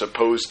city that's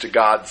opposed to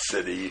God's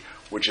city,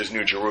 which is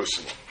New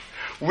Jerusalem.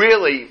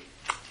 Really,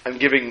 I'm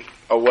giving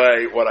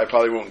away what I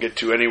probably won't get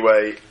to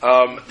anyway.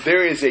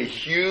 There is a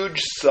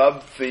huge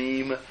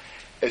sub-theme,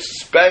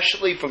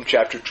 especially from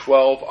chapter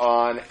 12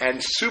 on,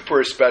 and super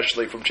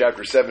especially from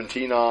chapter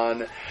 17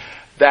 on,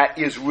 that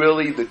is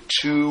really the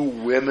two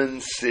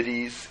women's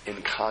cities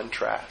in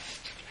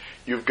contrast.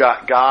 You've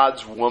got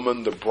God's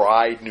woman, the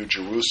bride, New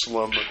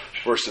Jerusalem,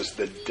 versus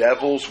the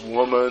devil's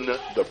woman,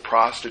 the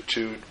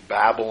prostitute,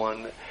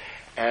 Babylon.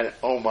 And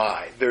oh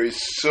my, there is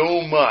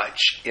so much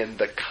in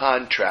the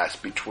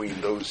contrast between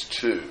those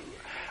two.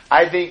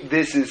 I think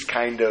this is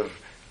kind of,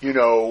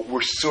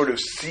 we're sort of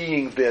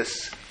seeing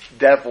this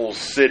devil's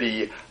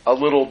city a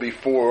little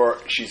before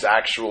she's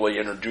actually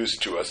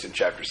introduced to us in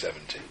chapter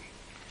 17.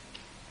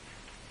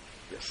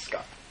 Yes,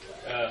 Scott.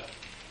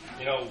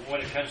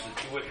 When it comes to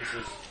two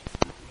witnesses,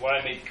 why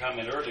I made the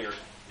comment earlier,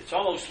 it's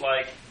almost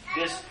like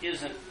this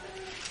isn't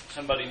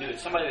somebody new.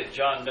 It's somebody that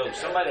John knows,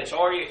 somebody that's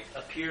already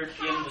appeared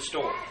in the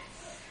story.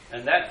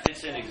 And that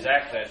fits in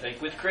exactly, I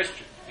think, with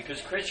Christians. Because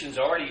Christians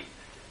already,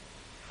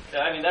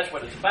 that's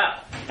what it's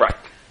about. Right.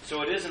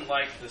 So it isn't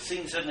like the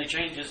scene suddenly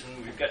changes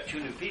and we've got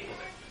two new people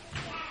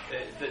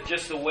there.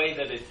 Just the way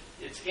that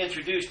it's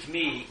introduced to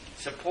me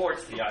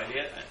supports the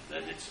idea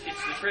that it's the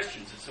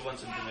Christians. It's the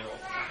ones that have been there all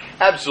the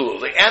time.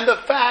 Absolutely. And the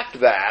fact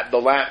that the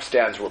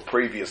lampstands were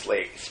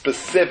previously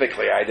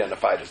specifically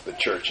identified as the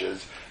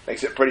churches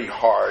makes it pretty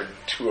hard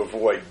to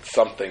avoid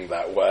something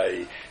that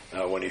way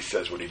when he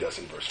says what he does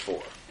in verse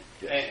 4.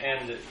 Yes.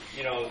 And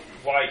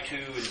why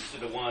two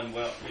instead of one?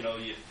 Well,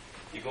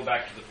 you go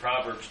back to the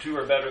Proverbs. Two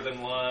are better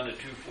than one, a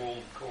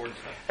twofold cord.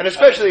 And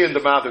especially in the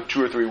mouth of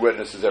two or three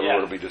witnesses, every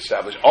word will be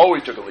established.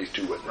 Always took at least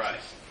two witnesses.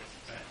 Right.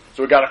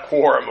 So we got a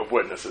quorum of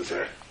witnesses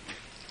here.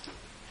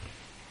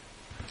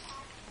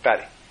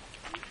 Patty.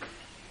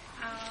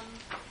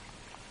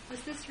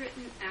 Was this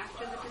written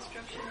after the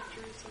destruction of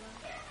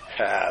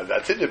Jerusalem?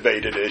 That's a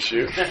debated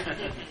issue.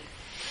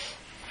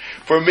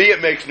 For me,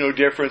 it makes no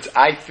difference.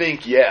 I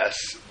think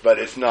yes, but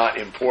it's not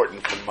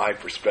important from my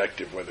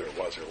perspective whether it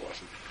was or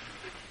wasn't.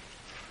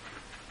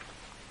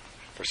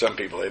 For some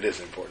people, it is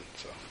important.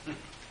 So,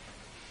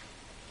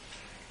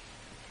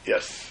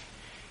 yes.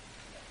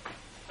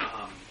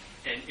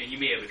 And you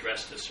may have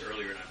addressed this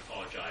earlier, and I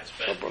apologize.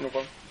 But no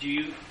problem. do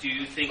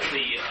you think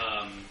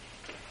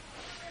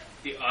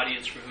the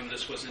audience for whom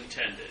this was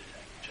intended,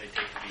 which I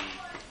take to be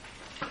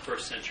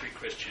first century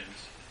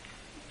Christians,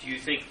 do you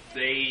think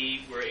they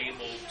were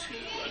able to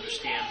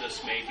understand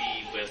this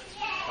maybe with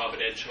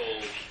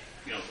providential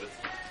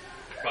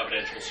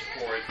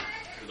support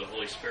through the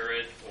Holy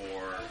Spirit,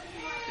 or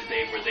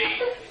were they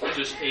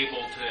just able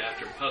to,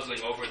 after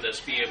puzzling over this,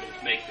 be able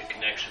to make the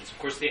connections? Of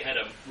course, they had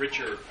a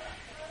richer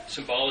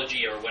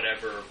symbology or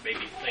whatever,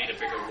 maybe played a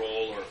bigger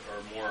role or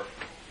more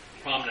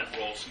prominent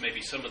role, so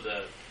maybe some of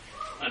the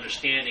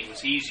understanding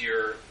was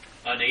easier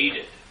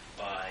unaided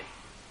by...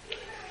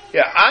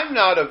 Yeah, I'm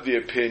not of the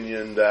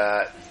opinion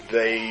that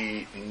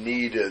they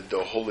needed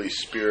the Holy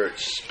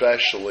Spirit's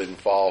special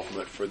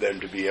involvement for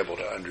them to be able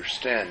to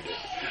understand it.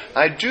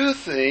 I do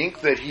think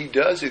that he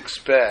does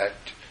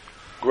expect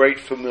great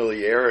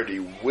familiarity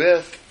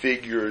with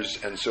figures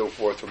and so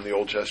forth from the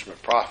Old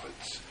Testament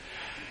prophets.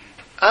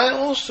 I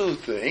also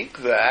think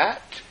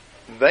that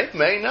they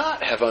may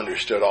not have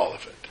understood all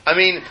of it. I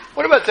mean,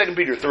 what about 2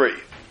 Peter 3?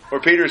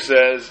 Where Peter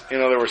says,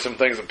 there were some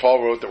things that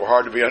Paul wrote that were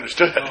hard to be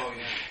understood. Oh,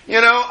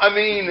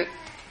 yeah.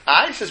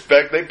 I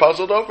suspect they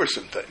puzzled over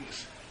some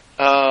things.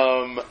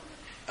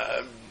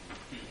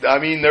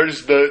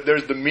 There's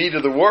the meat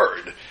of the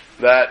word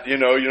that, you're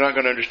not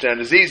going to understand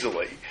as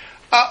easily.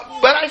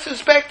 But I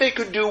suspect they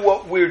could do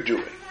what we're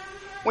doing.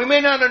 We may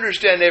not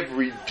understand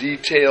every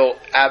detail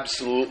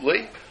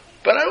absolutely,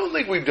 but I don't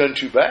think we've done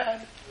too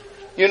bad.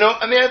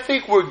 I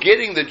think we're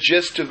getting the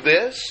gist of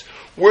this.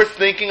 We're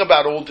thinking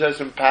about Old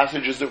Testament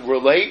passages that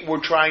relate. We're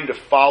trying to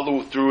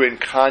follow through in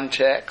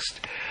context.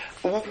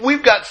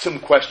 We've got some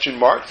question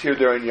marks here,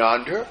 there, and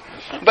yonder,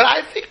 but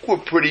I think we're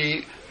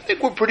pretty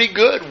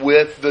good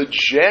with the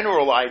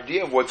general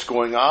idea of what's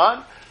going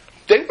on.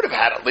 They would have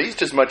had at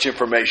least as much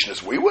information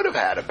as we would have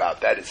had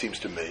about that, it seems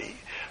to me.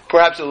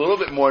 Perhaps a little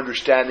bit more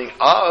understanding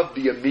of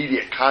the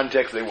immediate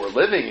context they were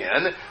living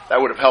in. That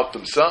would have helped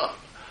them some.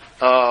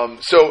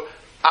 So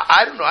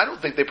I don't know. I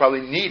don't think they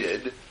probably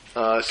needed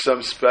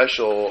some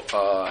special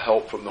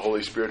help from the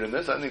Holy Spirit in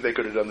this. I think they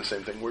could have done the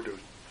same thing we're doing.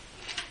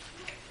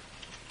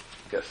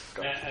 Yes,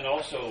 Scott. And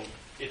also,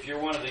 if you're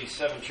one of these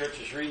 7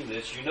 churches reading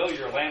this, you know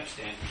your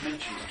lampstand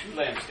mentions 2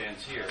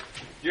 lampstands here.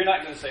 You're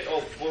not going to say,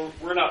 oh,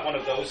 we're not one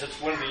of those, it's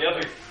one of the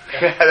other.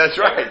 That's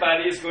right.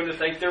 Everybody is going to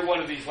think they're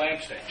one of these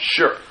lampstands.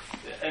 Sure.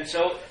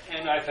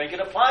 And I think it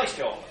applies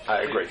to all of us.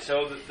 I agree.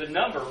 So the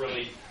number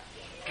really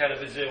kind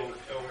of is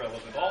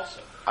irrelevant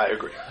also. I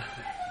agree.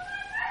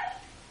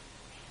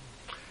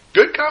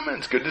 Good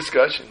comments, good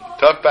discussion.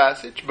 Tough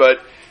passage, but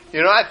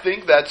I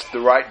think that's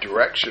the right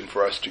direction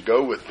for us to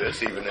go with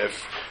this, even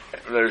if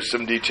there's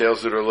some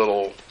details that are a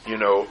little,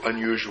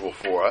 unusual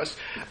for us.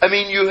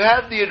 You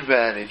have the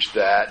advantage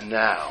that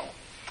now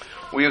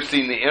we have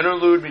seen the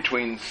interlude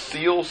between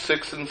seal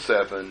 6 and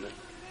 7,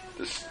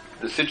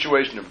 the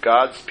situation of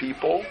God's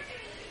people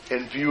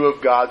in view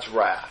of God's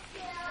wrath.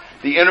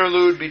 The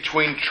interlude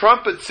between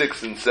trumpet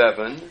 6 and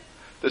 7,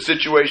 the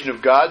situation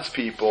of God's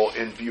people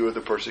in view of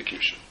the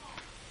persecution.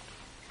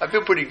 I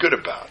feel pretty good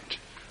about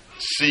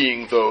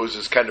seeing those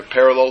as kind of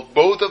parallel.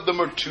 Both of them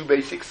are 2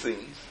 basic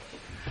scenes.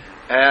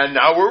 And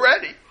now we're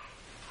ready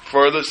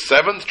for the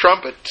 7th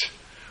trumpet,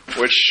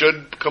 which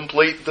should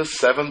complete the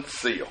 7th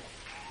seal.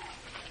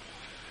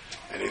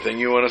 Anything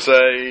you want to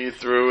say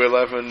through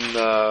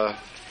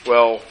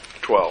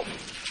 12?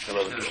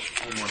 11.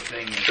 Just one more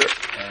thing. Sure.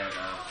 At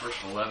verse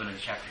 11 in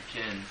chapter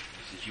 10, it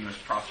says, you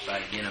must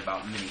prophesy again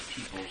about many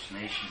peoples,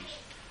 nations,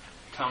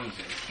 tongues,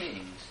 and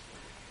kings.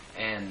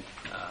 And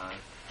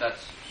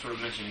that's sort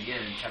of mentioned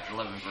again in chapter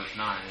 11, verse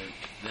 9.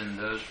 And then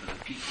those for the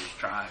peoples,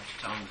 tribes,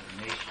 tongues,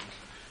 and nations.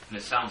 And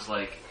it sounds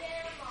like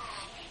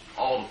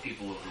all the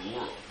people of the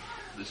world.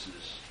 This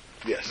is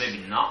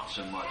maybe not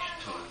so much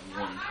to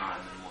one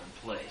time in one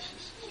place.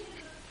 This is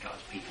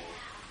God's people.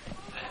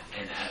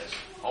 And as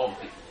all the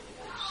people of the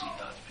world see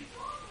God's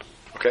people.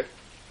 Okay.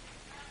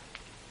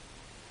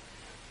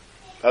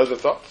 How's the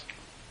thoughts?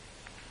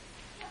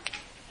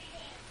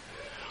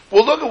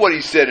 Well, look at what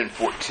he said in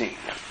 14.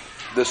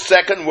 The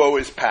second woe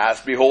is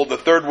past. Behold, the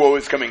third woe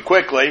is coming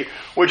quickly,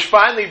 which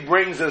finally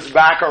brings us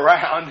back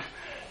around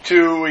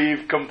to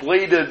we've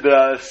completed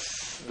the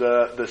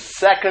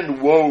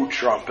second woe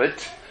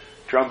trumpet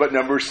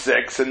number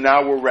 6, and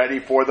now we're ready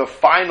for the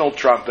final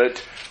trumpet,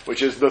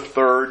 which is the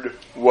third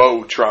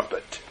woe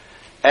trumpet.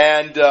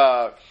 And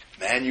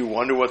man, you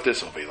wonder what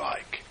this will be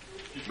like.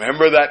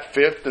 Remember that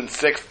 5th and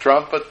 6th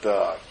trumpet,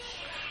 the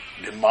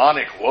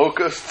demonic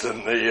locusts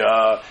and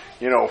the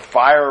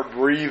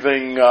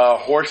fire-breathing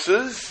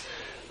horses?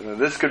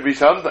 This could be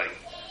something.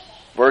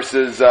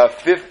 Verses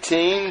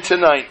 15 to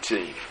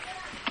 19.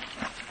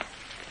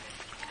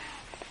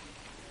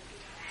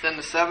 Then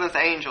the 7th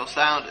angel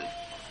sounded,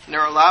 and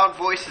there were loud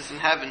voices in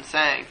heaven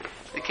saying,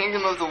 the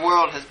kingdom of the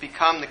world has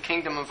become the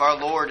kingdom of our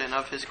Lord and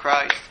of his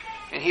Christ,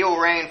 and he will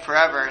reign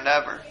forever and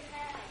ever.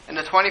 And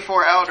the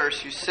 24 elders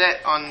who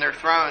sit on their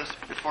thrones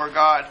before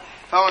God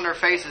fell on their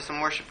faces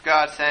and worshipped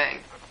God,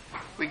 saying,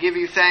 we give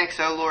you thanks,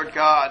 O Lord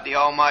God, the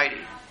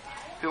Almighty,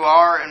 who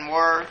are and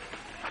were,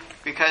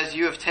 because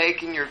you have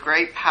taken your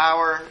great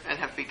power and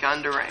have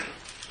begun to reign.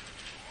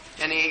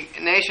 And the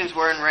nations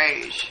were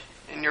enraged,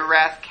 and your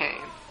wrath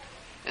came.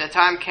 And the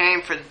time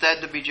came for the dead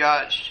to be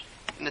judged,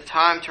 and the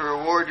time to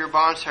reward your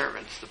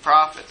bondservants, the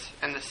prophets,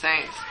 and the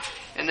saints,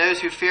 and those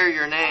who fear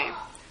your name,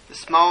 the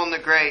small and the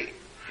great,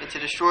 and to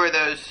destroy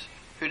those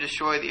who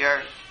destroy the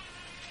earth.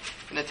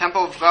 And the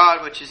temple of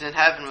God which is in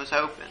heaven was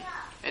opened,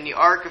 and the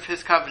ark of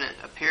his covenant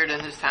appeared in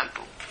his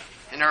temple.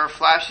 And there were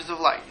flashes of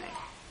lightning,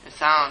 and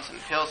sounds and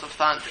peals of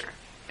thunder,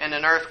 and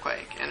an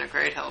earthquake, and a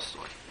great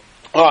hailstorm.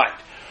 All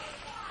right.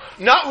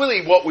 Not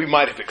really what we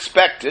might have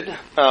expected.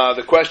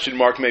 The question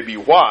mark may be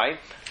why.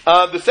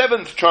 The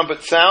 7th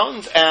trumpet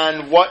sounds,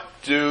 and what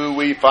do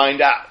we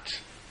find out?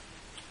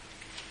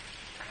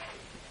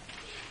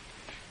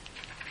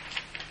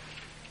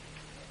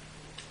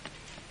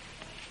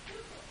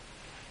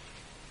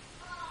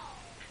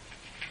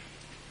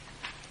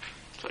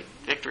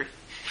 Victory.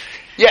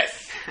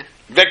 Yes,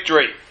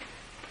 victory.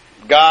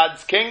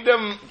 God's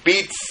kingdom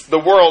beats the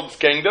world's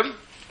kingdom,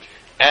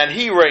 and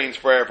he reigns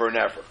forever and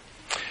ever.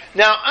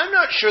 Now, I'm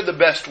not sure the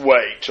best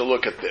way to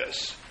look at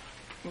this,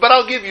 but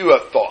I'll give you a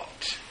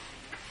thought.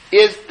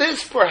 Is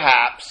this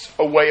perhaps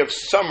a way of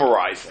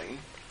summarizing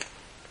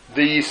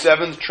the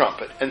 7th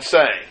trumpet and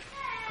saying,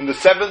 in the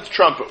 7th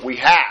trumpet we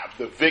have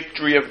the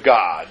victory of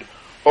God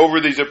over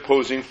these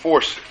opposing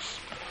forces.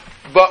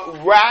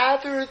 But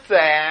rather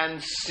than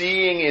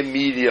seeing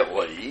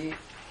immediately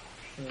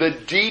the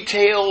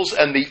details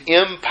and the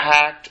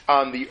impact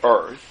on the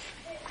earth,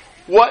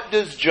 what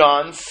does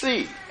John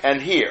see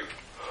and hear?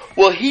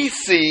 Well, he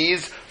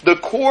sees the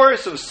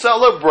chorus of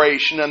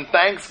celebration and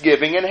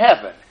thanksgiving in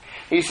heaven.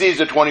 He sees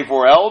the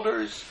 24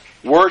 elders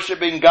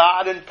worshiping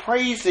God and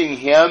praising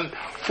Him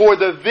for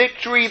the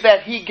victory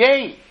that He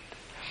gained.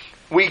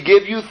 We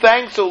give you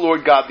thanks, O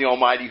Lord God the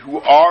Almighty, who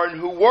are and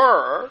who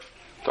were.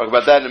 Talk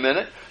about that in a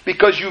minute.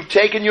 Because you've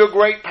taken your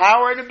great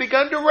power and have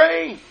begun to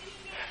reign.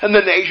 And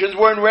the nations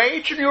were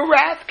enraged and your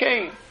wrath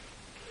came.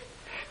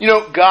 You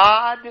know,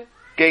 God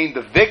gained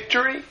the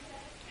victory.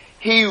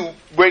 He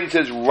brings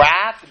His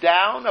wrath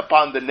down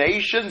upon the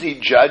nations. He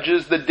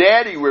judges the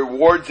dead. He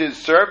rewards His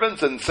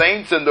servants and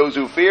saints and those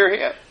who fear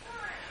Him.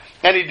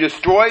 And He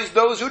destroys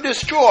those who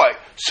destroy.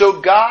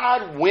 So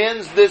God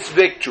wins this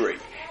victory.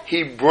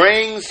 He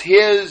brings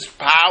His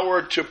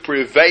power to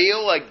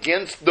prevail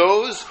against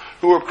those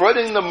who are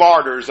putting the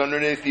martyrs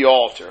underneath the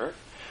altar.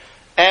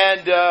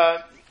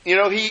 And,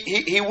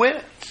 He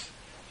wins.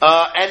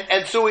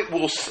 And so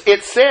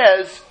it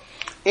says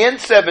in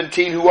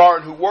 17, who are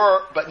and who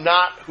were, but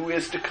not who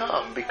is to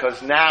come.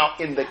 Because now,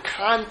 in the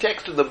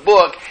context of the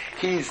book,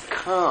 He's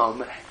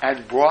come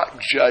and brought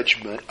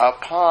judgment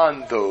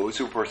upon those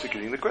who are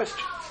persecuting the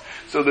Christians.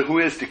 So the who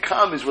is to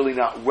come is really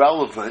not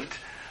relevant.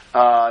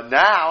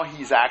 Now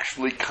He's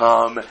actually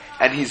come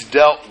and He's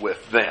dealt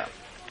with them.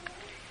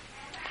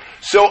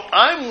 So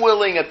I'm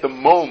willing at the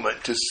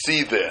moment to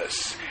see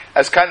this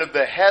as kind of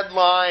the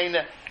headline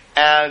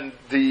and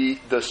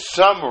the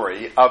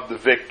summary of the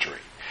victory.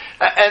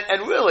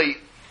 And really,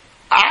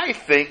 I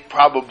think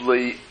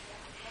probably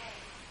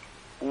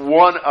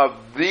one of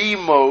the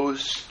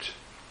most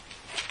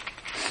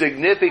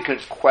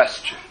significant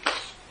questions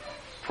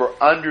for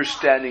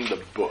understanding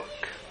the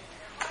book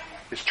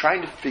is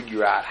trying to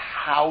figure out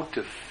how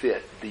to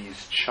fit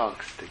these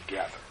chunks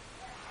together.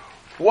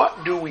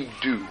 What do we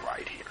do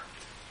right here?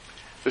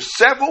 There's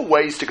several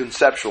ways to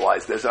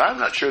conceptualize this, and I'm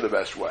not sure the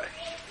best way.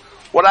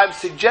 What I'm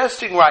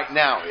suggesting right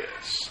now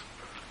is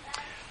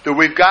that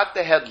we've got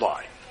the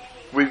headline,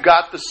 we've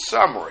got the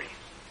summary,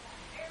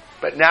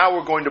 but now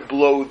we're going to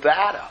blow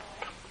that up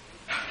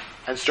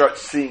and start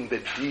seeing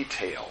the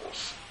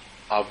details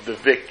of the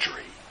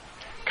victory,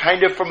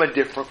 kind of from a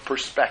different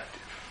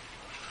perspective.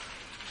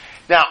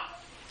 Now,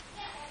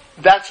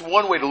 that's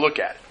one way to look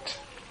at it.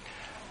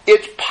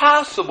 It's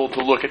possible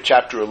to look at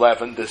chapter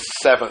 11, the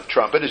seventh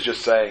trumpet, as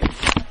just saying,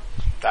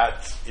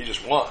 he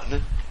just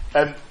won,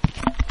 and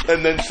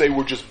then say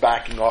we're just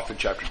backing off in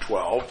chapter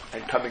 12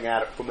 and coming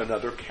at it from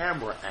another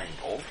camera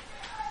angle,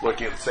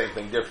 looking at the same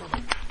thing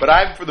differently. But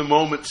I'm, for the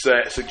moment,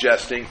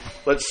 suggesting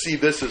let's see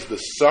this as the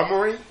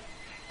summary,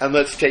 and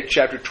let's take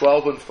chapter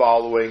 12 and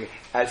following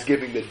as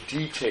giving the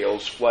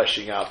details,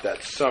 fleshing out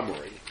that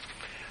summary.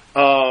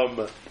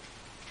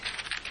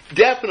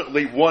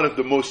 Definitely one of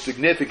the most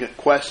significant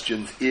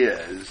questions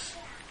is,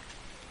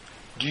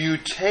 do you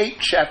take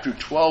chapter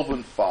 12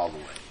 and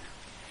following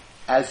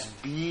as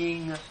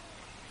being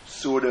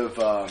sort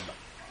of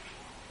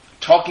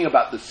talking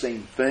about the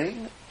same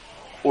thing,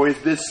 or is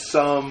this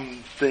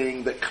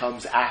something that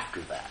comes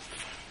after that?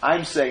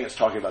 I'm saying it's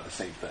talking about the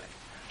same thing.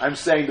 I'm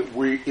saying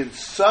that in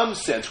some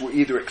sense, we're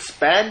either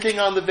expanding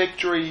on the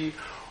victory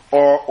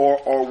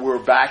or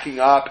we're backing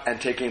up and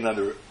taking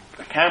another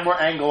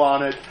camera angle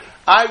on it.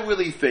 I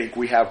really think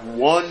we have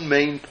one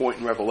main point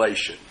in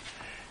Revelation,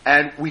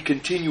 and we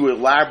continue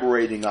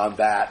elaborating on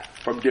that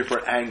from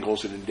different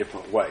angles and in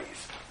different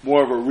ways.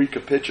 More of a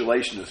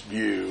recapitulationist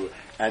view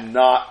and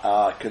not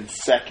a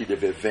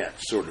consecutive event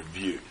sort of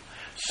view.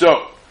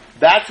 So,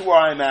 that's where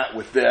I'm at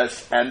with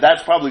this, and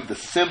that's probably the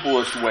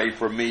simplest way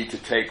for me to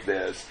take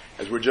this,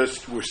 as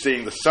we're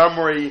seeing the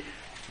summary,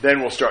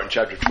 then we'll start in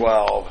chapter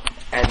 12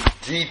 and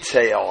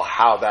detail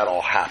how that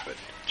all happened.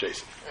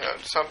 Jason.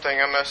 Something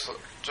I missed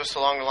just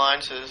along the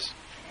lines is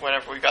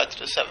whenever we got to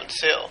the seventh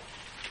seal,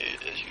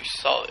 as you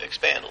saw it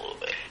expand a little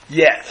bit.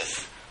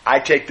 Yes. I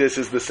take this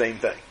as the same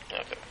thing.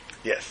 Okay.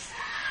 Yes.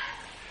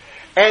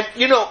 And,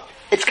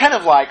 it's kind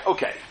of like,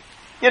 okay,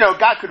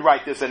 God could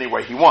write this any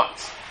way He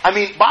wants. I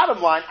mean,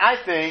 bottom line, I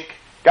think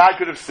God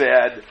could have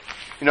said,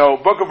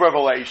 Book of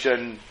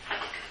Revelation,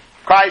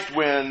 Christ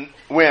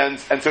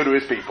wins, and so do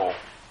His people.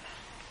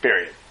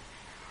 Period.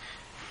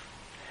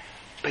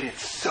 But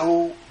it's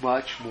so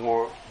much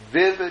more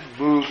vivid,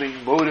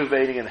 moving,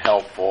 motivating, and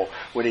helpful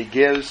when He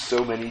gives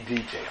so many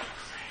details.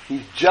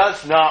 He's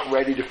just not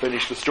ready to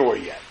finish the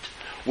story yet.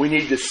 We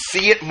need to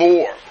see it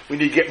more. We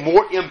need to get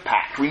more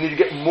impact. We need to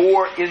get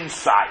more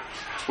insight.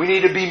 We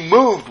need to be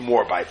moved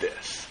more by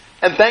this.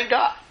 And thank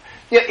God.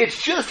 Yeah,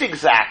 it's just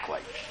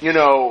exactly,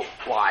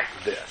 like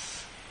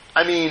this.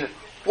 I mean,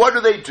 what do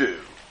they do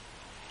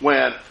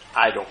when,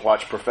 I don't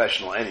watch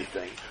professional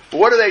anything, but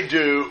what do they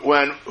do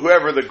when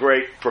whoever the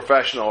great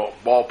professional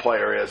ball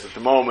player is at the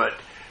moment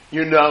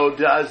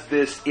does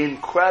this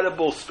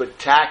incredible,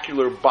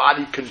 spectacular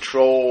body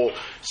control,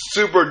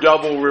 super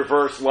double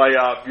reverse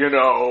layup,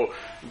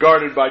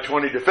 guarded by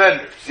 20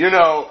 defenders.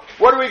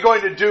 What are we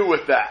going to do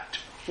with that?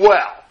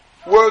 Well,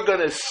 we're going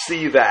to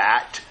see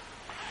that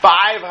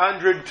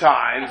 500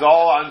 times,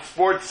 all on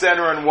Sports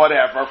Center and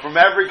whatever, from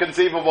every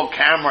conceivable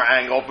camera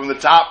angle, from the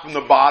top, from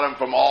the bottom,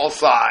 from all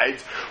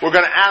sides. We're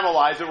going to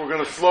analyze it, we're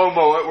going to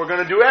slow-mo it, we're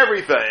going to do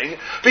everything,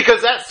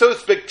 because that's so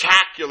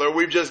spectacular,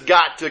 we've just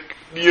got to,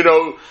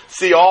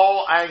 see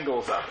all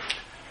angles of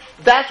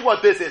it. That's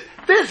what this is.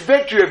 This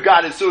victory of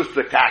God is so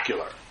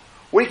spectacular.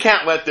 We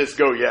can't let this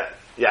go yet.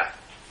 Yeah.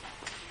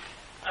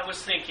 I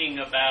was thinking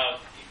about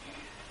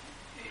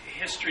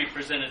history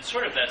presented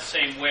sort of that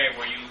same way,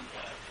 where you,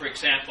 for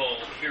example,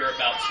 hear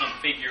about some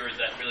figure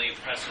that really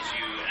impresses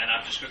you, and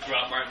I'm just going to throw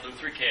out Martin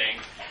Luther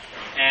King.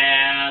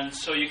 And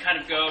so you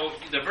kind of go,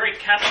 the very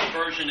capsule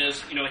version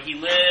is, he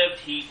lived,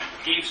 he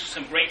gave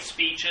some great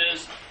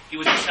speeches, he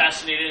was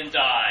assassinated and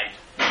died.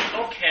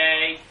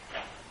 Okay,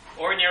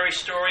 ordinary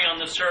story on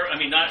the surface.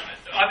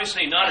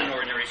 Obviously not an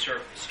ordinary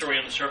story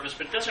on the surface,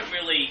 but it doesn't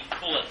really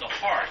pull at the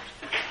heart.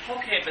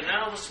 Okay, but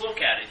now let's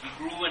look at it. He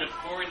grew in a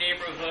poor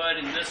neighborhood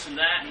and this and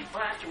that, and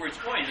afterwards,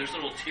 there's a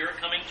little tear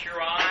coming to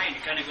your eye, and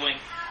you're kind of going,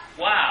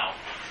 wow.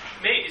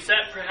 Is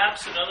that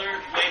perhaps another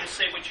way to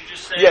say what you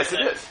just said? Yes,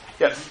 it is.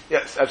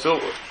 Yes,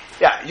 absolutely.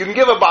 Yeah, you can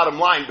give a bottom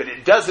line, but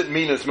it doesn't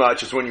mean as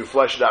much as when you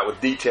flesh it out with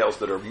details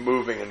that are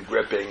moving and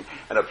gripping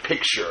and a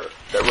picture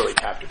that really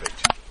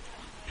captivates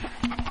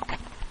you.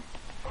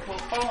 Well,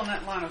 following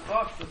that line of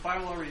thought, the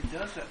Bible already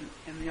does that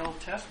in the Old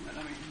Testament.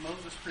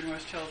 Moses pretty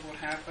much tells what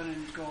happened,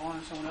 and you go on,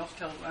 and someone else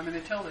tells. They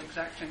tell the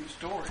exact same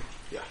story.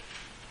 Yeah.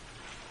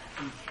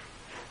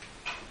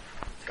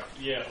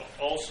 Yeah.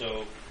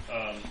 Also,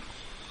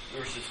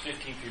 verses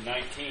 15 through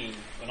 19.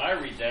 When I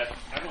read that,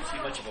 I don't see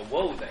much of a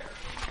woe there.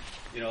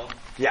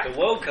 Yeah. The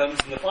woe comes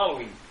in the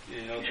following.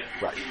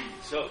 Right.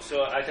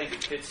 So I think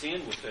it fits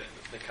in with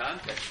the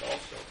context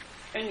also.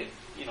 And,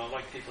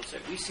 like people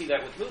said, we see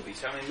that with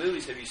movies. How many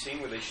movies have you seen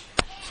where they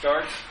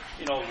start,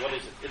 what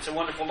is it? It's a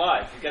Wonderful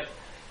Life. You got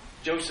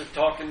Joseph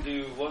talking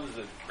to,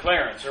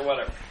 Clarence or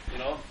whatever,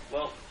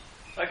 Well,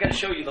 I got to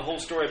show you the whole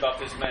story about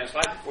this man's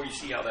life before you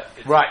see how that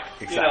fits. Right,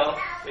 exactly.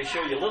 They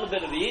show you a little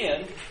bit of the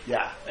end.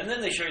 Yeah. And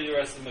then they show you the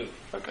rest of the movie.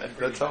 Okay,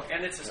 that's all.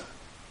 And I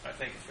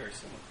think it's very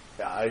similar.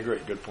 Yeah, I agree.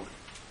 Good point.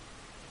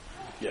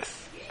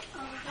 Yes.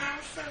 I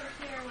also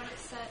hear when it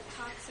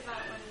talks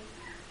about when,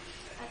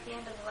 at the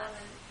end of 11,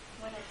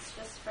 when it's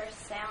just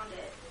first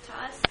sounded, to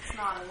us it's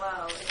not a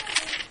woe,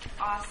 it's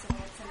awesome,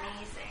 it's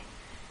amazing.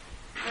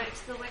 But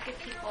to the wicked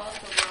people of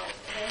the world,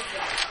 it is a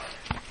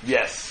woe.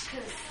 Yes.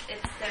 Because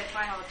it's their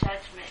final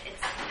judgment,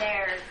 it's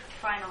their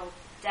final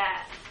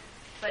death.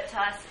 But to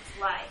us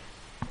it's life.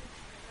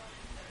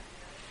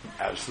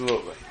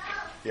 Absolutely.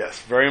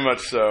 Yes, very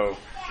much so.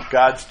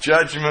 God's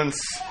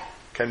judgments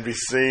can be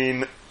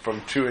seen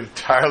from two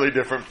entirely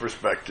different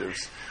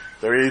perspectives.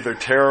 They're either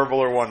terrible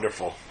or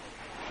wonderful.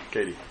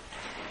 Katie.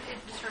 It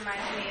just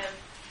reminds me of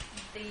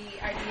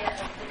the idea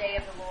of the day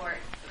of the Lord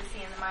that we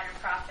see in the minor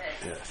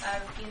prophets. Yes.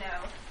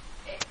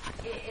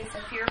 It's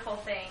a fearful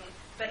thing,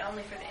 but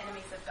only for the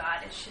enemies of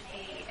God. It should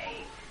be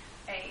a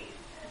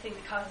thing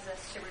that causes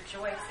us to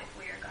rejoice if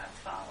we are God's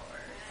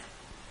followers.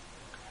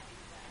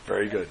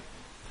 Very good.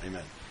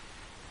 Amen.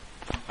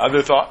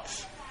 Other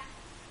thoughts?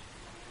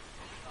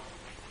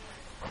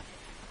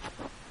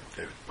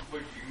 David.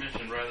 What you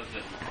mentioned, rather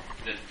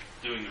than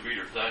doing the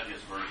Reader's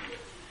Digest version,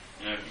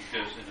 he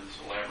goes into this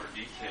elaborate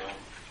detail.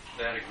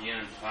 That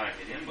again, tying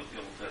it in with the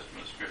Old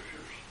Testament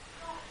scriptures,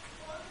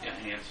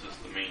 enhances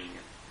the meaning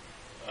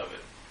of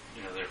it.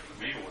 They're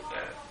familiar with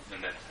that,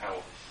 and that's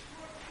how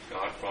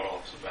God brought all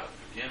this about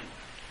to begin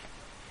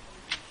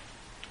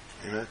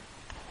with. Amen.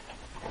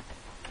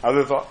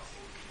 Other thoughts?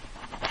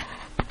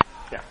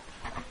 Yeah.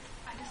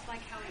 I just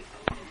like how he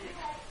opened it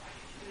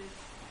with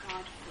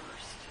God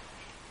first.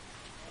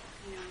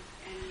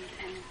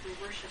 And the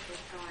worship of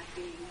God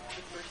being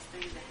the first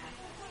thing that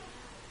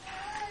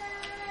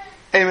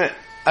happened.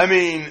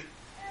 Amen.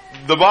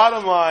 The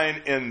bottom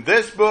line in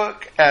this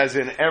book, as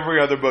in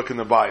every other book in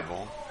the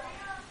Bible,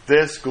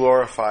 this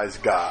glorifies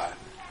God.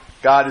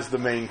 God is the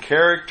main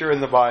character in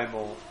the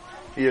Bible.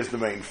 He is the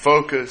main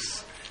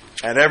focus.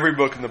 And every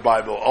book in the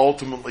Bible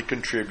ultimately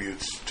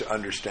contributes to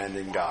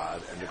understanding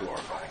God and to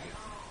glorifying Him.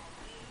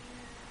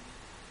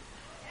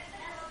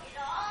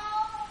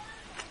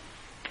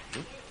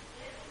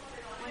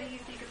 What do you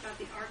think about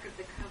the Ark of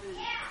the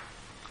Covenant?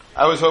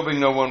 I was hoping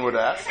no one would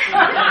ask.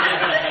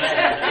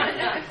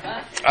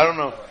 I don't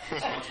know.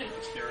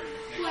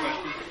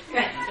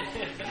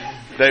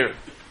 David.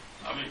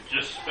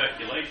 Just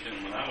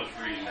speculation. When I was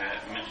reading that,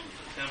 it mentions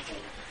the temple,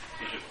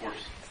 which of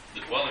course,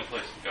 the dwelling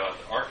place of God,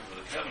 the Ark of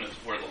the Covenant, is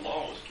where the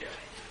law was kept.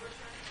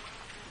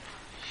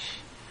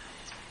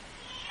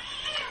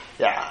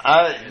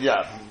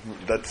 Yeah,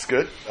 that's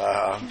good.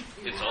 I'm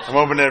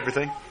open to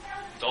everything.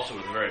 It's also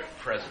the very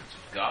presence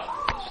of God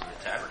in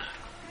the tabernacle.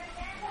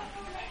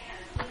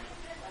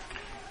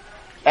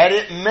 And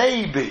it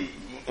may be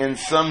in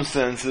some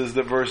senses,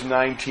 that verse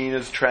 19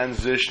 is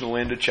transitional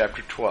into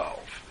chapter 12.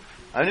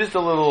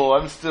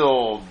 I'm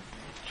still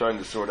trying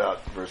to sort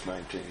out verse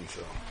 19,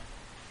 so.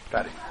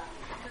 Patty.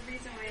 The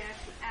reason why I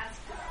asked is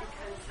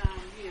because,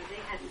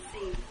 they hadn't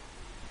seen,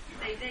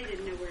 they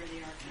didn't know where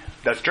the ark was.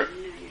 That's true.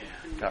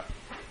 Yeah.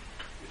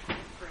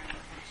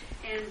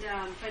 And,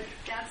 but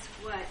that's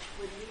what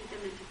would lead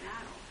them into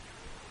battle.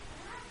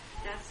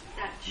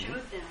 That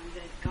showed them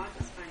that God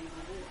was fighting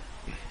the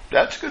war.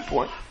 That's a good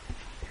point.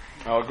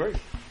 I'll agree.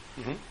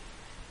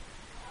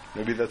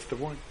 Maybe that's the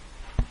point.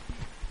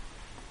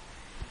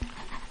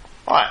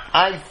 All right.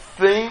 I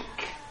think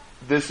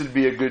this would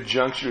be a good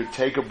juncture to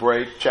take a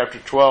break. Chapter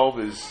 12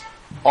 is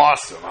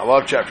awesome. I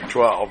love chapter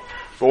 12.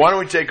 But why don't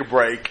we take a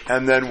break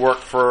and then work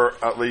for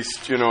at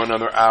least,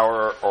 another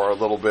hour or a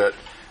little bit,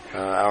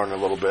 hour and a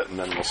little bit, and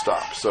then we'll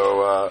stop.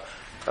 So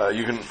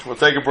we'll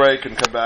take a break and come back.